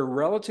 They're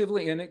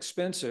relatively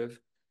inexpensive.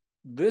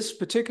 This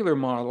particular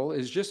model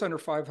is just under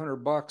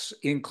 $500,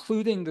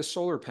 including the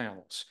solar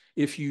panels.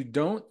 If you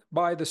don't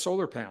buy the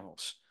solar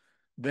panels,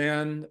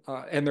 then,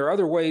 and there are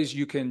other ways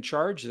you can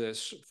charge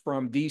this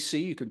from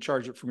DC. You can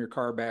charge it from your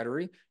car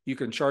battery. You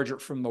can charge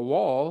it from the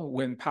wall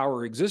when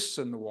power exists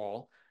in the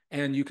wall,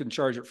 and you can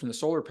charge it from the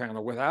solar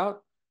panel.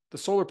 Without the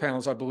solar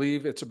panels, I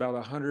believe it's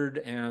about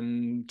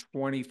 $125,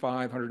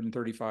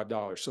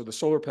 $135. So the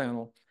solar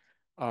panel,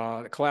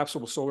 the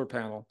collapsible solar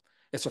panel,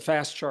 it's a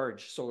fast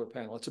charge solar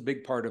panel. It's a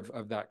big part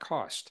of that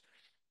cost.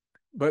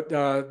 But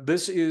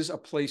this is a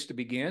place to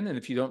begin. And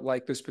if you don't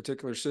like this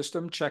particular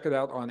system, check it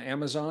out on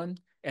Amazon,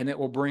 and it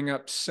will bring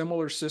up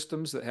similar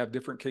systems that have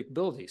different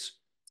capabilities.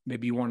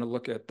 Maybe you want to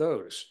look at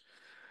those.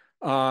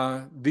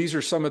 These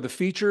are some of the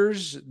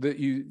features that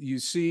you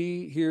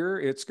see here.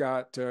 It's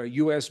got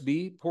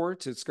USB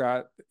ports. It's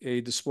got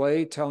a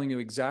display telling you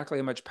exactly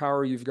how much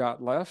power you've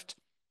got left.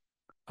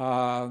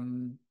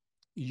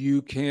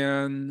 You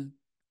can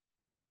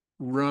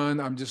run,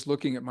 I'm just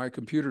looking at my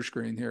computer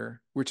screen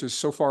here, which is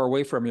so far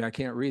away from me, I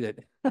can't read it.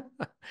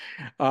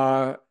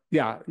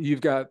 Yeah,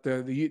 you've got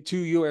the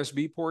two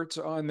USB ports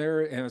on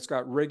there, and it's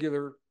got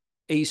regular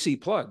AC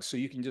plugs. So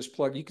you can just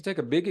you can take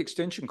a big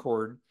extension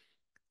cord,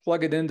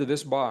 plug it into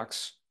this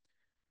box,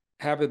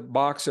 have a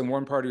box in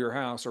one part of your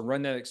house, or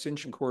run that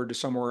extension cord to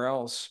somewhere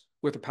else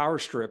with a power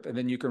strip, and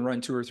then you can run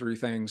 2 or 3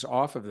 things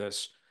off of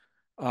this.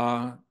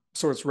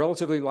 So it's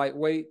relatively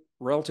lightweight,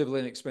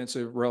 relatively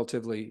inexpensive,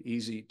 relatively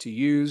easy to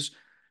use.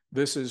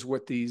 This is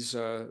what these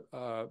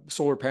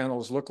solar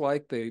panels look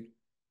like.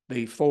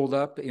 They fold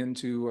up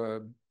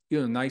into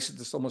nice.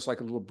 It's almost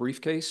like a little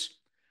briefcase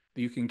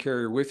that you can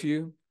carry with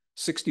you.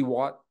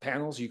 60-watt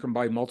panels. You can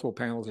buy multiple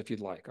panels if you'd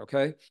like.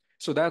 Okay,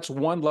 so that's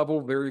one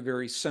level. Very,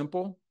 very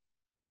simple.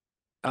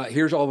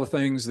 Here's all the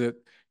things that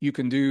you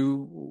can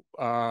do.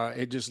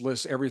 It just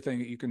lists everything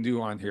that you can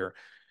do on here.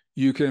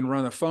 You can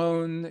run a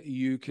phone.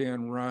 You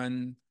can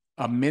run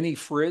a mini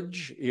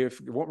fridge.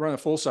 If you won't run a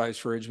full-size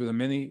fridge, with a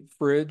mini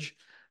fridge.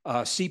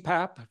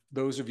 CPAP,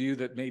 those of you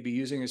that may be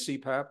using a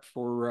CPAP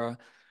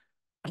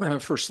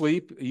for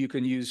sleep, you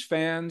can use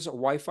fans, a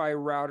Wi-Fi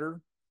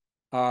router,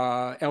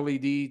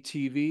 LED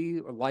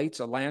TV, lights,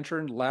 a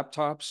lantern,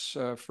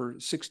 laptops for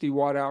 60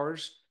 watt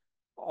hours,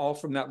 all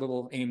from that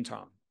little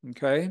AIM-TOM,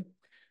 okay?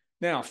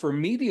 Now, for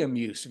medium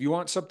use, if you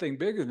want something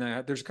bigger than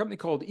that, there's a company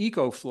called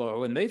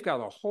EcoFlow, and they've got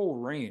a whole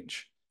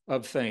range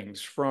of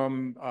things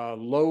from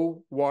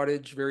low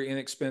wattage, very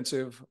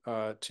inexpensive,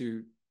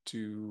 to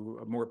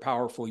more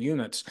powerful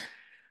units.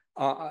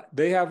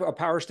 They have a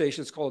power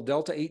station. It's called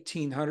Delta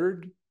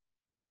 1800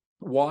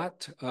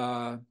 watt,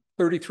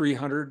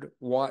 3300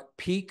 watt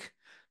peak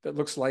that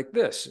looks like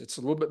this. It's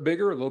a little bit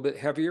bigger, a little bit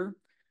heavier.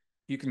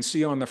 You can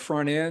see on the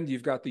front end,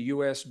 you've got the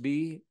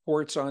USB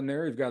ports on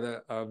there. You've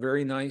got a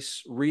very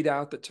nice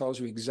readout that tells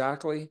you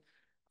exactly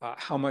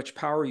how much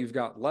power you've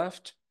got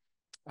left.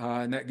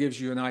 And that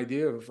gives you an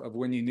idea of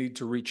when you need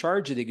to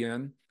recharge it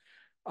again.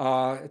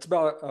 It's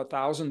about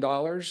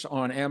 $1,000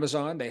 on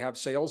Amazon. They have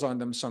sales on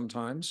them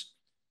sometimes.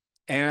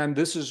 And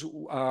this is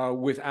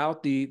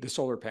without the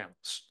solar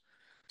panels.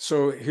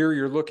 So here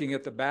you're looking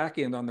at the back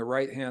end on the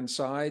right-hand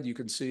side. You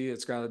can see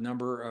it's got a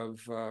number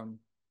of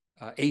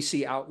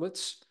AC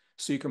outlets.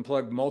 So you can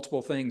plug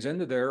multiple things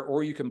into there,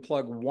 or you can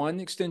plug one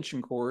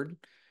extension cord,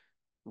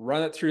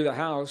 run it through the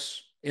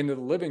house into the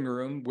living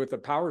room with a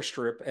power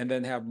strip, and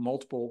then have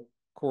multiple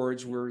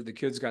cords where the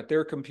kids got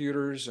their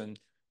computers and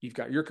you've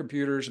got your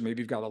computers, and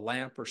maybe you've got a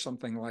lamp or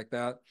something like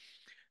that.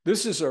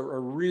 This is a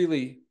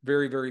really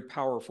very, very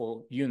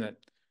powerful unit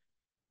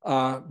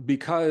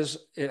because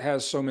it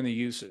has so many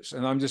uses.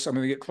 And I'm going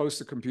to get close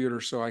to the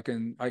computer so I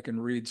can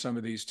read some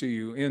of these to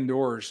you.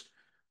 Indoors,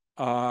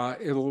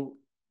 it'll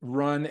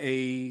run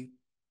a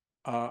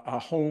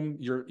home,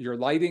 your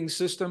lighting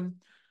system,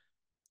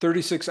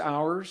 36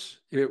 hours.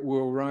 It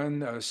will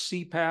run a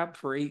CPAP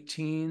for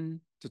 18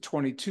 to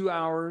 22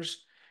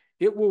 hours.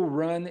 it will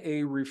run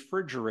a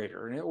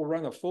refrigerator, and it will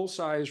run a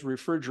full-size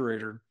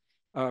refrigerator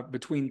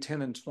between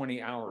 10 and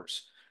 20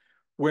 hours.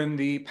 When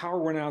the power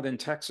went out in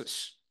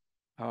Texas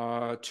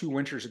 2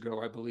 winters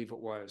ago, I believe it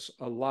was,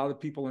 a lot of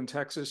people in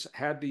Texas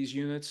had these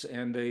units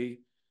and they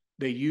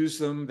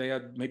used them. They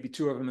had maybe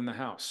two of them in the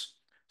house.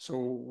 So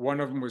one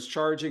of them was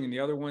charging and the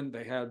other one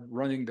they had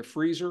running the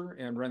freezer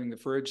and running the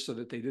fridge so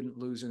that they didn't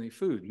lose any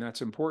food. And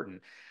that's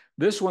important.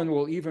 This one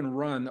will even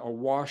run a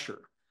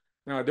washer.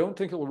 Now, I don't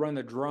think it will run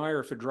the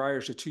dryer if the dryer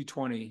is a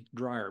 220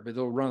 dryer, but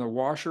it'll run a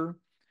washer,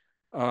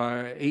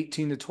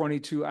 18 to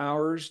 22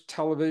 hours,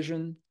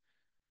 television,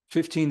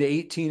 15 to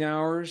 18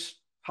 hours,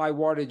 high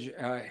wattage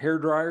hair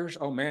dryers.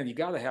 Oh man, you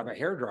got to have a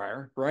hair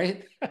dryer,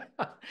 right?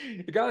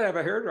 You got to have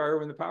a hair dryer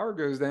when the power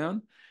goes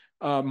down.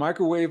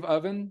 Microwave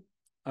oven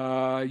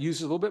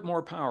uses a little bit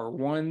more power,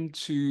 1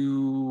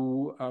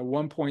 to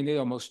 1.8,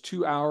 almost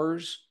 2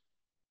 hours.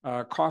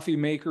 Coffee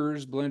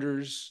makers,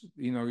 blenders,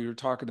 you're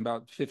talking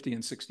about 50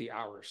 and 60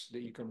 hours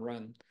that you can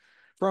run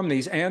from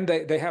these. And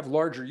they have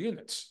larger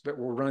units that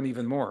will run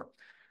even more.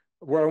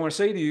 What I want to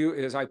say to you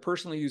is I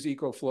personally use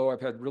EcoFlow. I've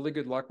had really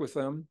good luck with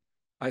them.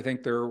 I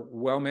think they're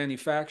well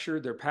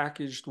manufactured. They're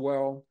packaged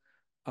well,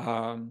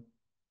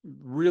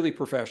 really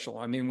professional.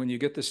 I mean, when you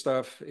get this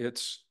stuff,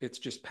 it's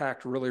just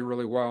packed really,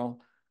 really well.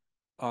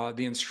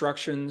 The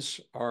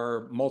instructions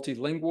are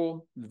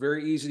multilingual,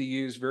 very easy to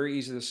use, very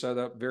easy to set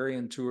up, very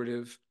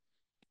intuitive.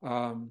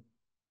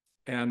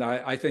 And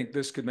I think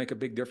this could make a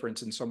big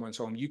difference in someone's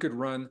home. You could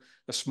run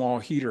a small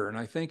heater, and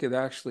I think it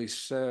actually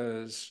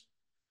says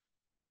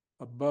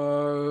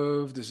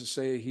above, does it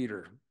say a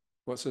heater?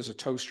 Well, it says a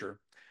toaster.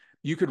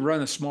 You could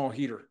run a small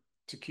heater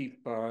to keep,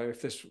 if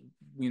this,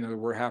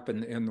 were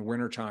happen in the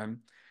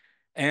wintertime.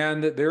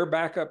 And their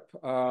backup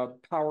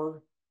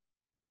power,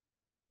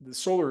 the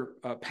solar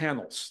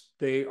panels,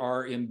 they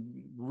are in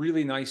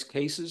really nice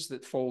cases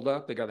that fold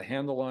up. They got a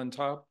handle on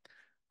top,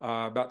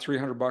 about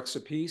 $300 a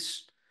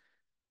piece.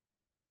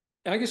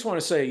 And I just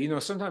want to say,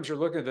 sometimes you're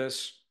looking at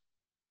this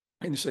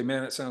and you say,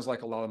 man, it sounds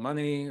like a lot of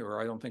money,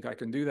 or I don't think I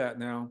can do that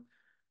now.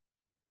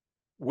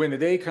 When the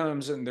day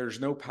comes and there's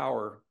no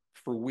power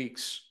for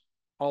weeks,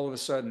 all of a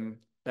sudden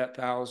that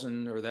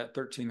 $1,000 or that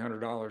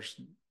 $1,300,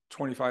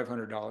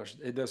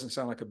 $2,500, it doesn't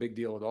sound like a big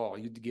deal at all.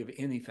 You'd give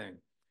anything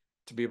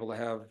to be able to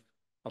have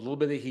a little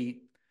bit of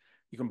heat.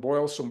 You can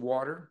boil some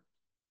water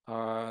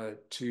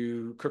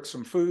to cook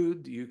some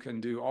food. You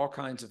can do all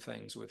kinds of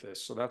things with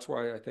this. So that's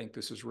why I think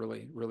this is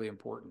really, really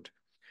important.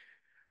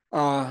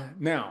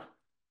 Now,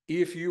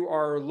 if you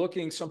are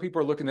looking, some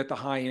people are looking at the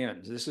high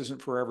end. This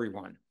isn't for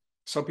everyone.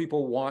 Some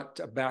people want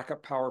a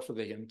backup power for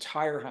the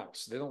entire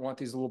house. They don't want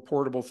these little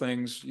portable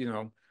things,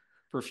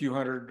 for a few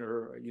hundred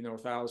or,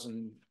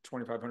 $1,000,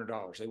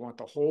 $2,500. They want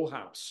the whole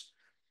house.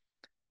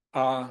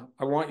 I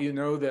want you to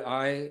know that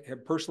I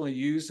have personally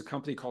used a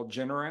company called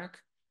Generac.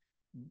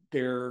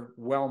 They're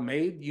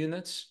well-made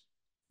units.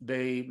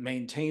 They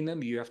maintain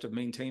them. You have to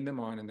maintain them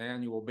on an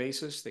annual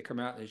basis. They come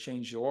out and they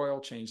change the oil,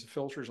 change the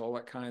filters, all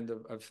that kind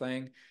of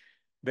thing.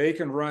 They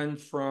can run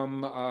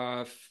from,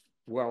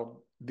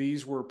 well,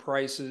 these were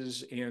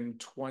prices in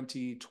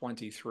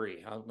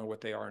 2023. I don't know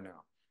what they are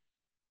now.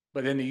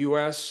 But in the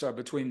US,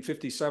 between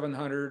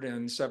 5,700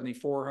 and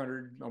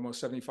 7,400, almost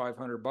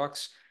 7,500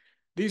 bucks.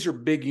 These are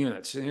big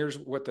units, and here's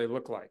what they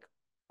look like.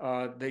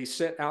 They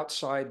sit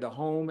outside the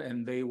home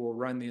and they will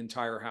run the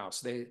entire house.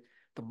 The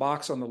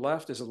box on the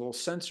left is a little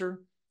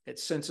sensor. It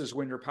senses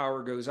when your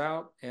power goes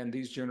out and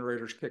these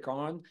generators kick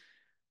on.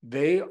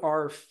 They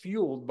are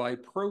fueled by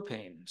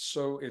propane.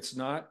 So it's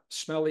not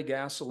smelly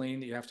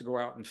gasoline that you have to go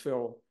out and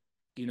fill,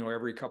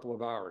 every couple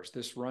of hours.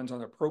 This runs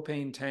on a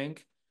propane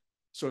tank.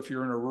 So if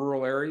you're in a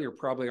rural area, you're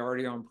probably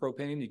already on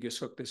propane. You just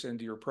hook this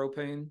into your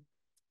propane.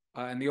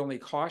 And the only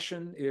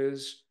caution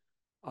is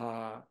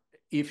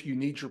if you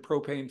need your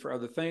propane for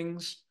other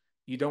things,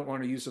 you don't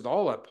want to use it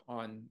all up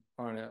on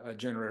a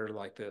generator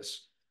like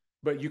this.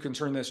 But you can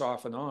turn this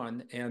off and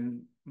on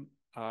and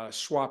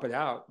swap it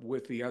out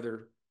with the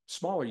other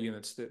smaller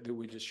units that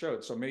we just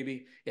showed. So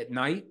maybe at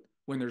night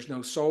when there's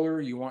no solar,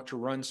 you want to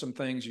run some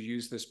things, you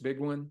use this big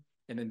one.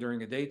 And then during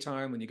the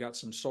daytime when you got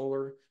some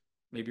solar,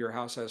 maybe your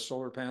house has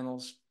solar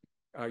panels,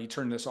 you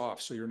turn this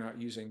off so you're not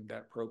using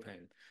that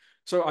propane.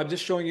 So I'm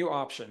just showing you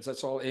options.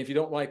 That's all. And if you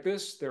don't like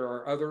this, there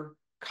are other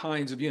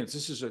kinds of units.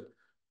 This is a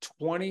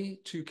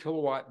 22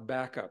 kilowatt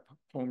backup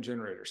home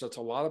generator. So it's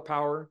a lot of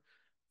power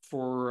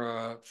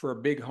for a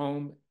big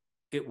home.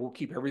 It will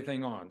keep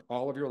everything on,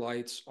 all of your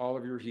lights, all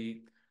of your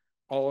heat,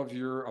 all of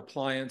your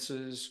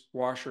appliances,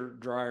 washer,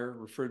 dryer,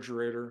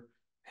 refrigerator,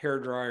 hair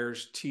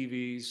dryers,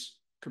 TVs,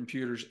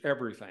 computers,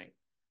 everything,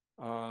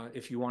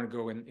 if you want to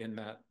go in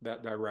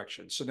that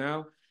direction. So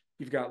now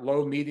you've got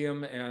low,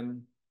 medium,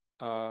 and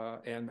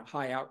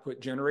high output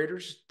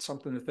generators,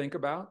 something to think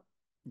about.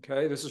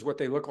 Okay, this is what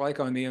they look like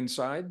on the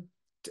inside.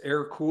 It's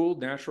air cooled,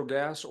 natural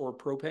gas or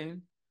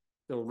propane.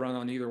 They'll run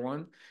on either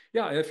one.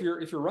 Yeah, if you're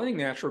running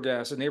natural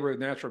gas, a neighborhood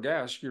natural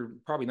gas, you're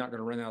probably not going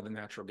to run out of the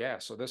natural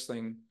gas. So this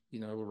thing,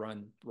 will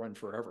run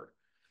forever.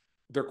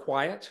 They're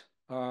quiet.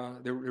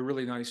 They're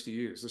really nice to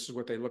use. This is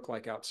what they look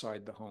like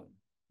outside the home.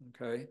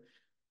 Okay.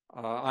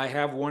 I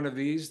have one of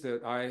these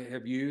that I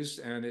have used,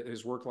 and it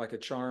has worked like a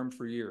charm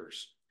for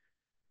years.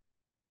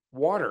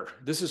 Water.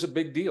 This is a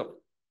big deal.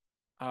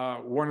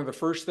 One of the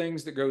first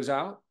things that goes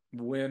out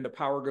when the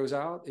power goes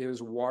out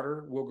is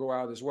water will go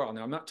out as well.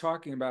 Now, I'm not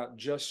talking about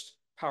just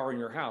powering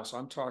your house.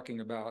 I'm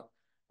talking about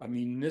a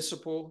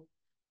municipal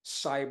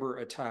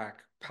cyber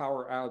attack,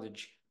 power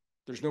outage.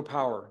 There's no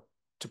power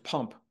to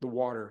pump the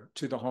water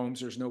to the homes.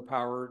 There's no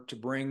power to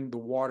bring the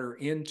water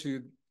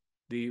into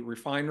the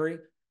refinery.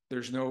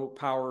 There's no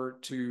power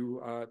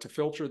to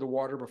filter the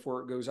water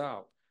before it goes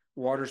out.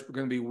 Water is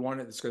going to be one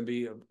that's going to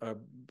be a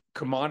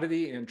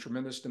commodity in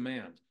tremendous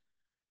demand.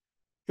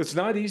 It's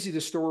not easy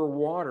to store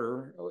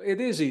water.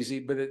 It is easy,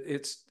 but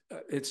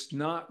it's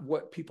not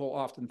what people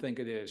often think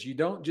it is. You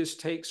don't just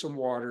take some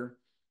water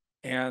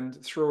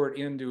and throw it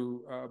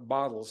into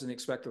bottles and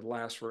expect it to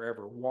last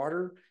forever.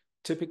 Water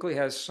typically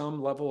has some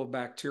level of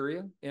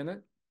bacteria in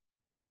it,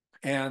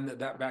 and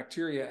that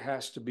bacteria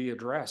has to be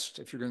addressed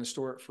if you're going to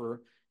store it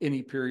for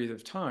any period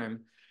of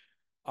time.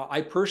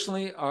 I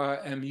personally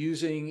am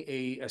using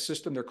a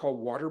system. They're called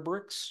water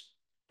bricks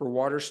for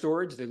water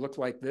storage. They look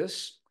like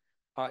this.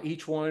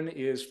 Each one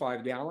is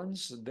 5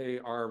 gallons. They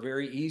are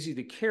very easy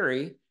to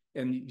carry.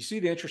 And you see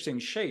the interesting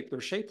shape.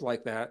 They're shaped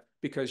like that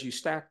because you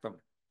stack them.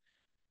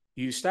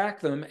 You stack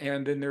them,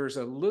 and then there's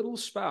a little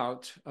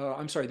spout.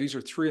 I'm sorry, these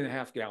are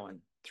 3.5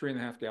 gallon.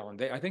 3.5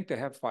 gallon. I think they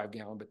have 5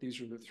 gallon, but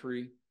these are the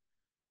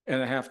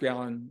 3.5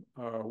 gallon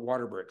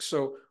water bricks.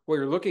 So what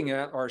you're looking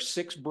at are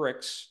 6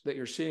 bricks that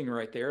you're seeing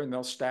right there, and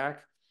they'll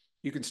stack.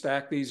 You can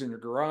stack these in your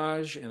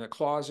garage, in a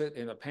closet,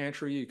 in a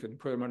pantry. You can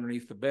put them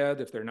underneath the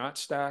bed if they're not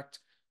stacked.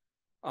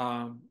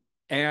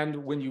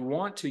 And when you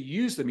want to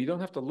use them, you don't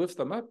have to lift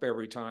them up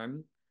every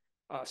time.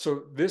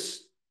 So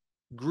this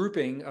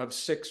grouping of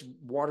 6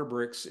 water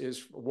bricks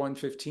is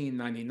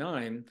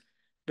 $115.99.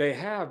 They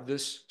have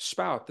this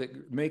spout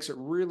that makes it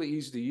really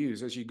easy to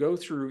use. As you go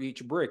through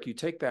each brick, you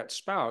take that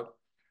spout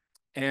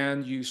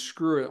and you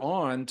screw it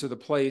on to the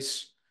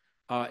place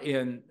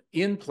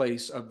in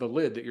place of the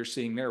lid that you're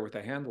seeing there with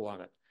a handle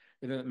on it.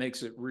 And then it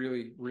makes it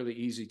really, really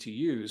easy to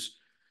use.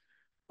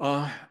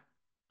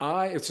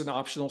 It's an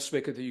optional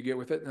spigot that you get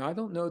with it. And I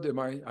don't know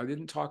that I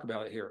didn't talk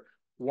about it here.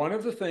 One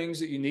of the things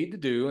that you need to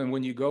do, and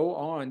when you go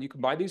on, you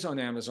can buy these on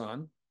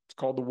Amazon. It's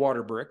called the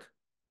water brick.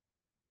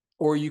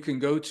 Or you can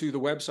go to the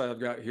website I've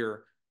got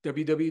here,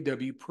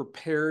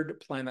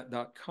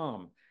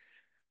 www.preparedplanet.com.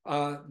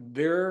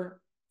 There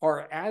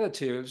are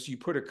additives. You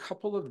put a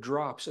couple of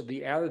drops of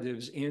the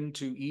additives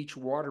into each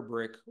water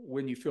brick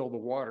when you fill the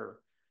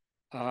water.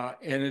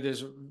 And it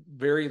is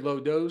very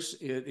low dose.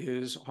 It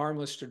is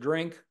harmless to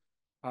drink.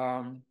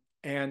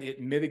 And it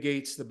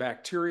mitigates the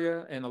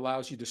bacteria and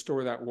allows you to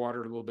store that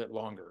water a little bit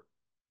longer.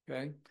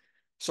 Okay.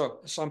 So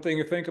something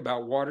to think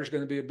about. Water is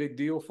going to be a big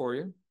deal for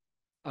you.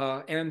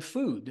 And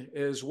food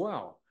as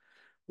well.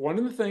 One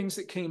of the things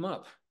that came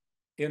up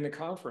in the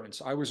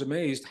conference, I was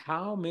amazed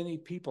how many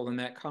people in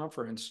that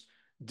conference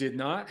did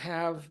not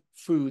have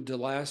food to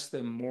last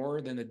them more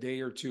than a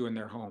day or two in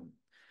their home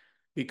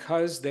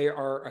because they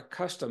are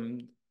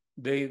accustomed,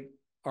 they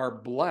are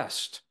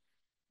blessed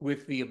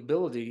with the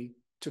ability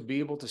to be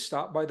able to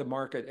stop by the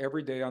market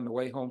every day on the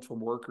way home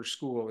from work or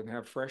school and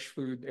have fresh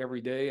food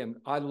every day. And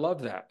I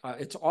love that.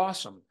 It's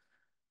awesome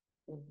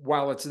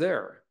while it's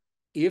there.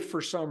 If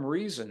for some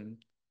reason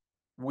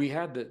we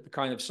had the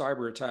kind of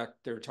cyber attack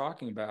they're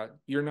talking about,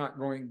 you're not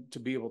going to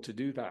be able to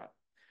do that.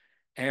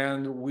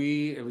 And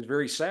it was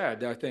very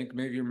sad. I think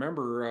maybe you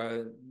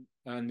remember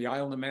on the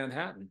island of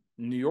Manhattan,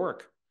 New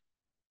York.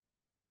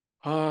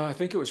 I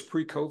think it was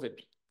pre-COVID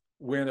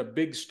when a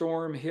big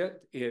storm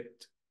hit.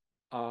 It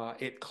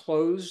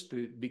closed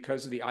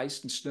because of the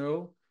ice and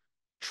snow.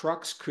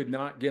 Trucks could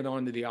not get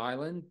onto the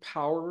island.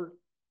 Power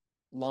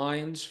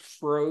lines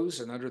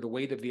froze, and under the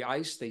weight of the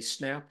ice, they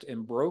snapped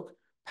and broke.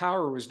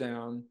 Power was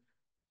down.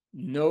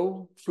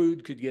 No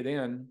food could get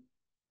in.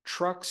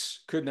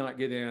 Trucks could not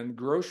get in.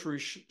 Grocery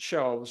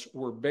shelves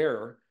were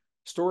bare.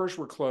 Stores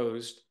were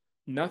closed.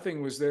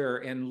 Nothing was there.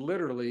 And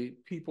literally,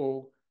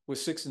 people with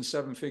 6 and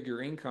 7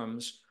 figure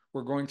incomes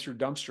were going through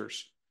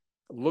dumpsters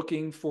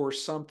looking for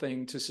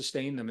something to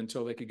sustain them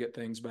until they could get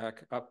things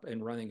back up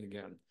and running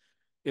again.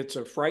 It's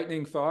a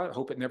frightening thought.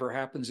 Hope it never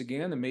happens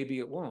again, and maybe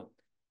it won't.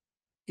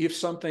 If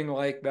something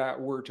like that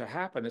were to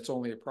happen, it's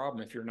only a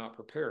problem if you're not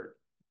prepared.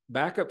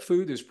 Backup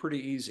food is pretty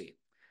easy.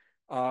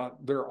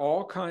 There are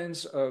all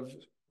kinds of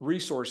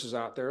resources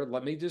out there.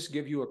 Let me just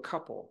give you a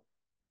couple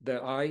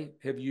that I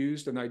have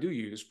used and I do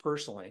use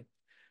personally.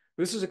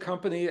 This is a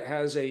company that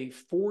has a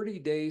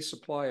 40-day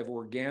supply of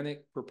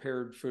organic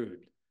prepared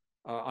food.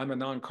 I'm a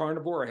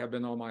non-carnivore. I have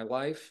been all my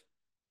life.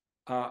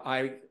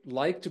 I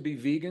like to be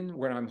vegan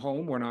when I'm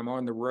home. When I'm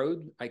on the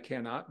road, I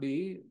cannot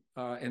be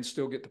and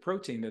still get the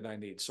protein that I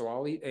need. So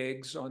I'll eat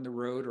eggs on the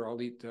road, or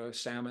I'll eat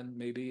salmon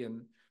maybe,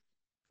 and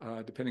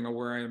depending on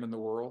where I am in the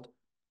world.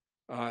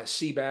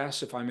 Sea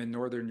bass if I'm in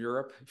Northern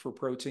Europe for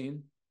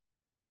protein.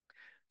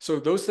 So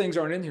those things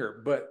aren't in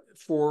here, but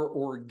for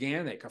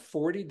organic, a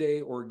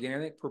 40-day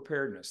organic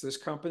preparedness, this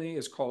company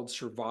is called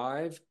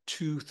Survive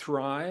to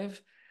Thrive.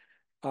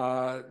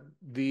 Uh,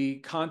 the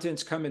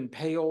contents come in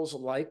pails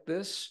like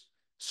this,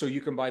 so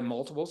you can buy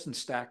multiples and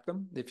stack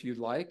them if you'd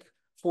like.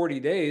 40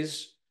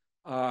 days,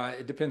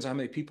 it depends on how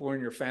many people are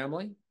in your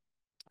family,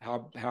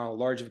 how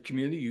large of a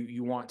community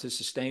you want to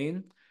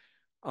sustain.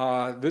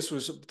 This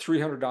was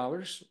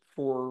 $300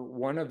 for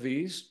one of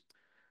these.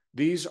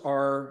 These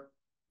are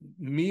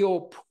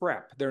meal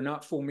prep. They're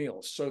not full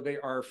meals. So they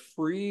are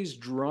freeze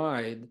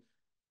dried,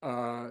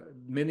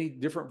 many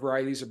different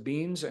varieties of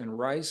beans and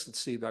rice. Let's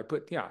see, I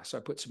put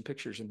some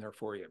pictures in there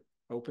for you.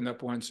 Open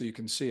up one so you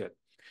can see it.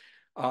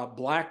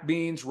 Black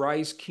beans,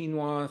 rice,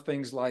 quinoa,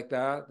 things like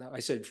that. I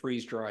said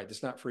freeze dried.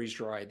 It's not freeze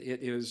dried.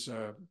 It is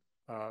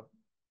uh,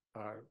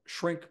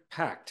 shrink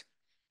packed.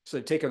 So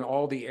they've taken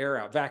all the air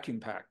out, vacuum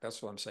packed.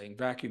 That's what I'm saying,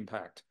 vacuum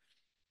packed.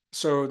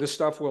 So this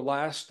stuff will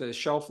last. The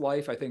shelf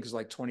life, I think, is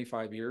like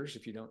 25 years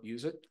if you don't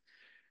use it.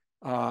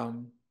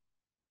 Um,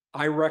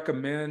 I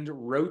recommend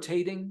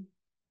rotating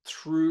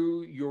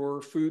through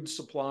your food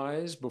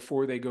supplies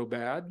before they go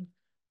bad.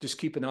 Just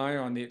keep an eye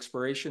on the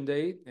expiration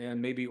date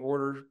and maybe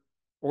order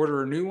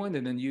a new one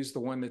and then use the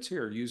one that's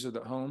here. Use it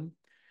at home.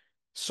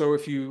 So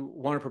if you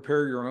want to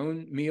prepare your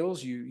own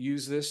meals, you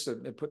use this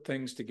and put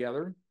things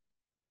together.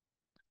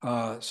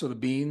 So the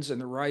beans and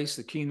the rice,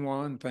 the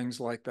quinoa and things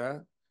like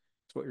that.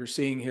 That's what you're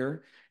seeing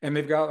here. And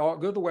they've got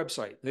go to the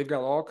website. They've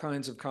got all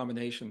kinds of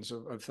combinations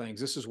of things.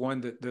 This is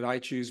one that I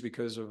choose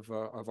because of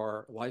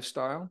our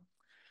lifestyle.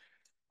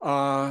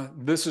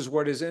 This is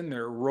what is in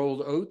there: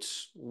 rolled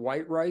oats,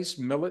 white rice,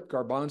 millet,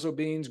 garbanzo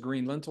beans,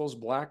 green lentils,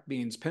 black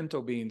beans,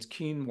 pinto beans,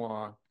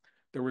 quinoa.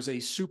 There was a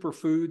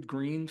superfood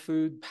green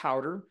food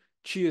powder,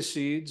 chia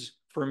seeds,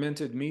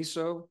 fermented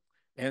miso,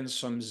 and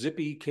some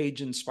zippy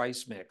Cajun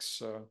spice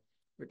mix.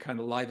 It kind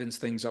of livens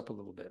things up a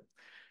little bit.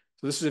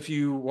 So this is if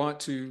you want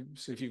to,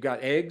 so if you've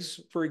got eggs,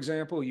 for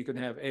example, you can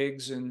have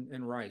eggs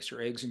and rice or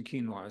eggs and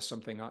quinoa is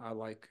something I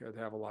like to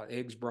have a lot.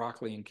 Eggs,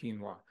 broccoli, and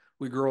quinoa.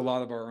 We grow a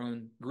lot of our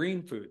own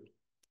green food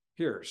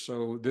here.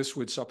 So this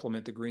would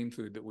supplement the green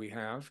food that we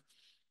have.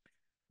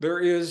 There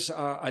is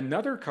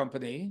another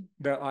company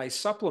that I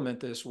supplement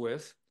this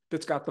with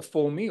that's got the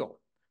full meal.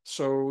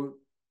 So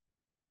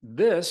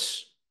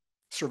this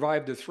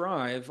Survive to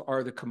Thrive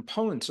are the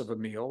components of a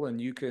meal, and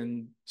you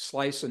can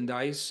slice and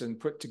dice and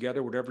put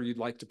together whatever you'd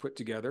like to put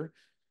together.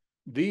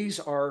 These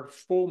are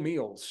full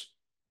meals,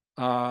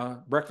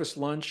 breakfast,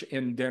 lunch,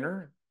 and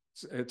dinner.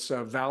 It's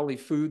Valley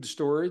Food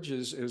Storage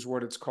is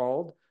what it's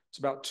called. It's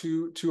about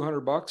 200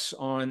 bucks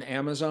on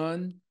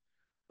Amazon.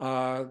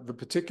 The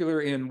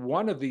particular in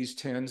one of these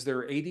tins, there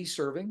are 80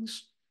 servings,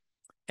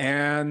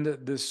 and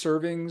the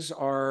servings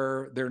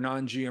they're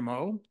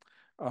non-GMO.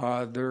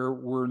 There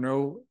were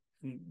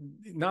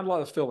not a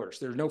lot of fillers.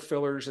 There's no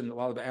fillers and a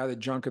lot of added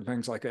junk and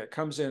things like that. It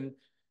comes in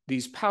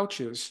these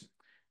pouches.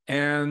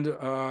 And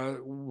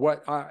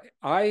what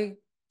I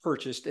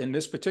purchased in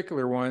this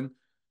particular one,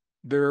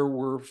 there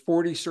were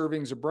 40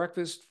 servings of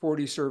breakfast,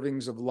 40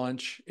 servings of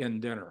lunch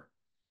and dinner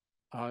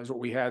is what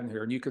we had in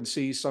here. And you can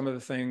see some of the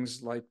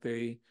things like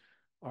they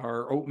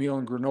are oatmeal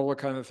and granola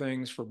kind of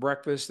things for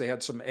breakfast. They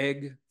had some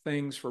egg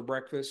things for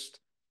breakfast.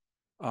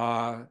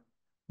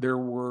 There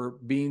were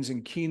beans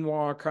and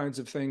quinoa kinds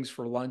of things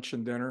for lunch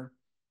and dinner.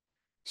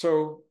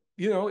 So,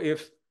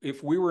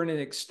 if we were in an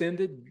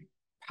extended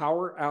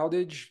power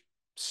outage,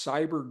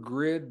 cyber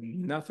grid,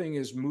 nothing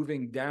is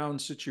moving down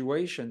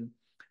situation,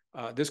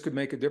 this could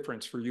make a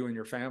difference for you and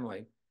your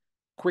family.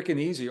 Quick and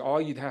easy,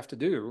 all you'd have to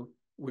do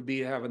would be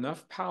to have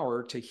enough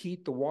power to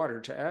heat the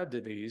water to add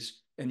to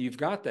these. And you've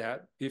got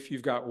that if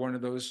you've got one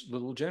of those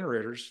little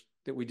generators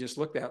that we just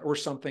looked at or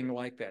something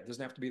like that. It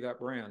doesn't have to be that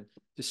brand,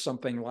 just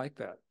something like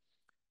that.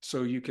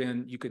 So you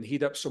can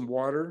heat up some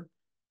water,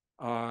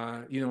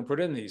 put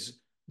in these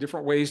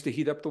different ways to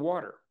heat up the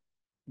water.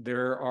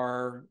 There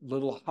are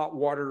little hot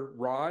water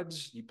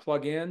rods you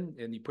plug in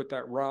and you put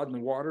that rod in the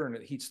water and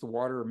it heats the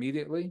water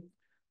immediately.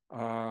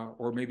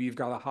 Or maybe you've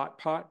got a hot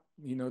pot,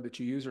 that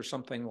you use or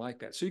something like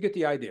that. So you get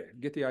the idea.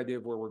 You get the idea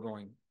of where we're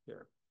going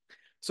here.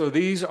 So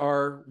these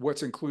are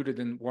what's included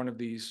in one of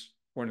these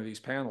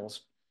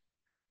panels.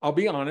 I'll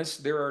be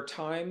honest, there are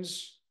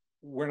times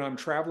when I'm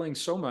traveling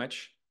so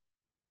much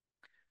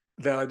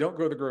that I don't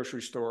go to the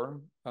grocery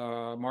store.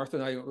 Martha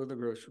and I don't go to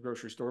the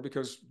grocery store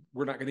because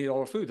we're not going to eat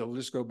all the food. It'll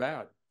just go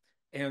bad.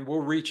 And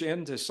we'll reach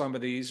into some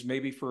of these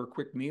maybe for a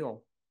quick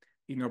meal,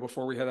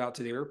 before we head out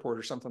to the airport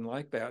or something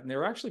like that. And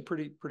they're actually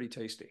pretty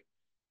tasty.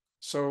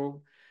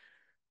 So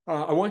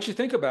I want you to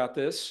think about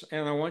this,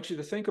 and I want you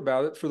to think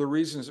about it for the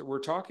reasons that we're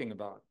talking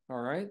about.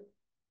 All right.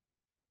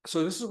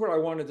 So this is what I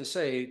wanted to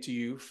say to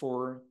you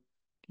for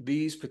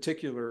these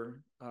particular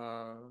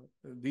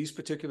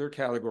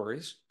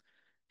categories.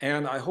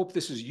 And I hope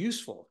this is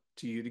useful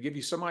to you to give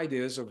you some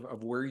ideas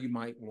of where you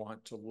might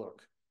want to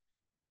look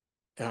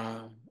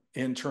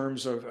in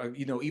terms of,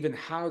 even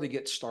how to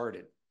get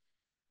started.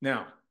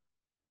 Now,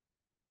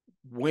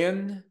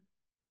 when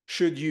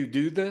should you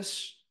do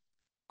this?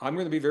 I'm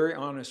going to be very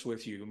honest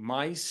with you.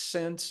 My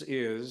sense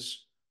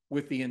is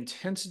with the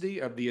intensity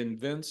of the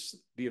events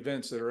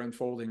that are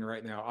unfolding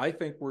right now, I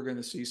think we're going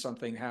to see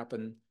something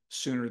happen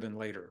sooner than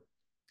later.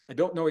 I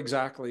don't know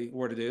exactly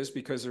what it is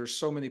because there's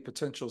so many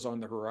potentials on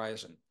the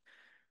horizon.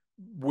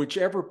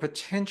 Whichever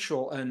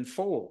potential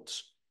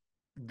unfolds,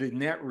 the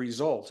net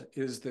result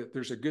is that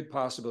there's a good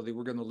possibility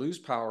we're going to lose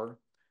power.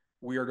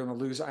 We are going to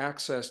lose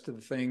access to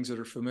the things that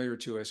are familiar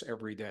to us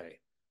every day.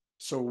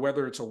 So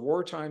whether it's a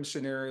wartime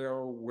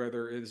scenario,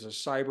 whether it is a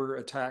cyber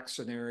attack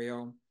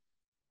scenario,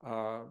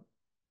 uh,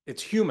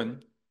 it's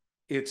human,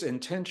 it's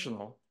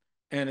intentional,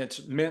 and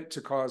it's meant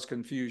to cause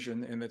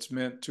confusion and it's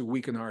meant to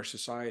weaken our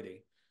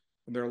society.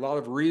 And there are a lot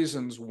of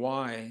reasons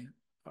why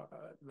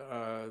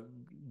uh,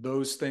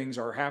 those things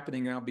are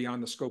happening now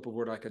beyond the scope of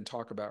what I can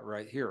talk about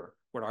right here.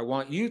 What I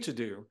want you to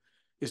do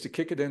is to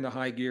kick it into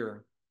high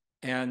gear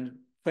and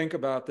think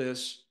about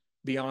this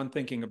beyond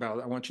thinking about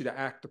it. I want you to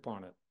act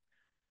upon it.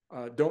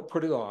 Don't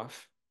put it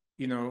off,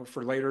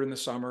 for later in the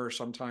summer or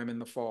sometime in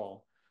the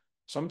fall.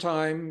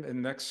 Sometime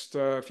in the next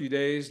few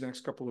days,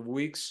 next couple of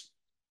weeks,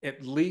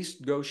 at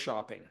least go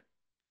shopping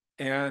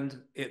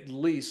and at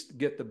least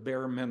get the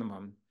bare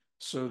minimum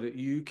so that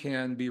you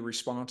can be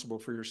responsible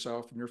for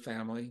yourself and your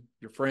family,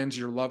 your friends,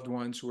 your loved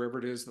ones, whoever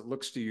it is that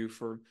looks to you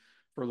for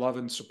love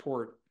and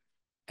support.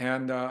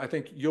 And I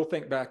think you'll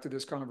think back to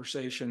this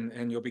conversation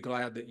and you'll be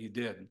glad that you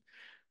did.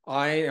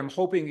 I am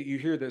hoping that you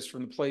hear this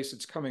from the place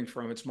it's coming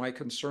from. It's my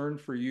concern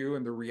for you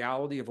and the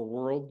reality of a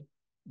world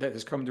that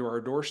has come to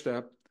our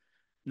doorstep,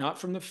 not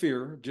from the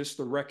fear, just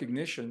the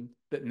recognition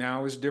that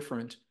now is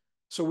different.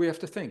 So we have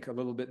to think a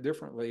little bit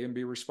differently and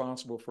be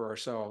responsible for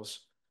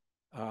ourselves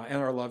and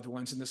our loved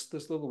ones in this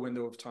little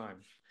window of time.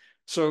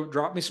 So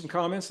drop me some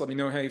comments. Let me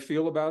know how you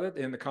feel about it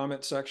in the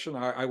comment section.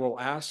 I will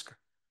ask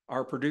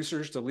our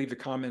producers to leave the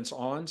comments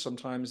on.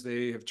 Sometimes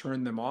they have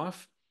turned them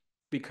off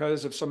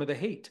because of some of the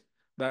hate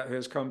that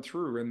has come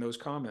through in those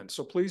comments.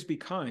 So please be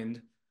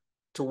kind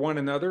to one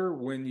another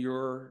when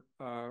you're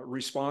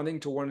responding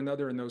to one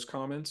another in those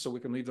comments so we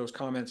can leave those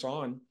comments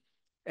on.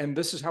 And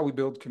this is how we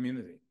build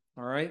community.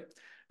 All right.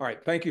 All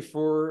right. Thank you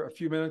for a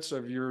few minutes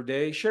of your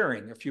day,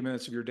 sharing a few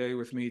minutes of your day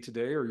with me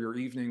today or your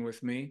evening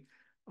with me.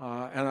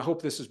 And I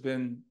hope this has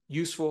been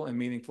useful and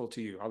meaningful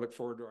to you. I look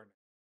forward to our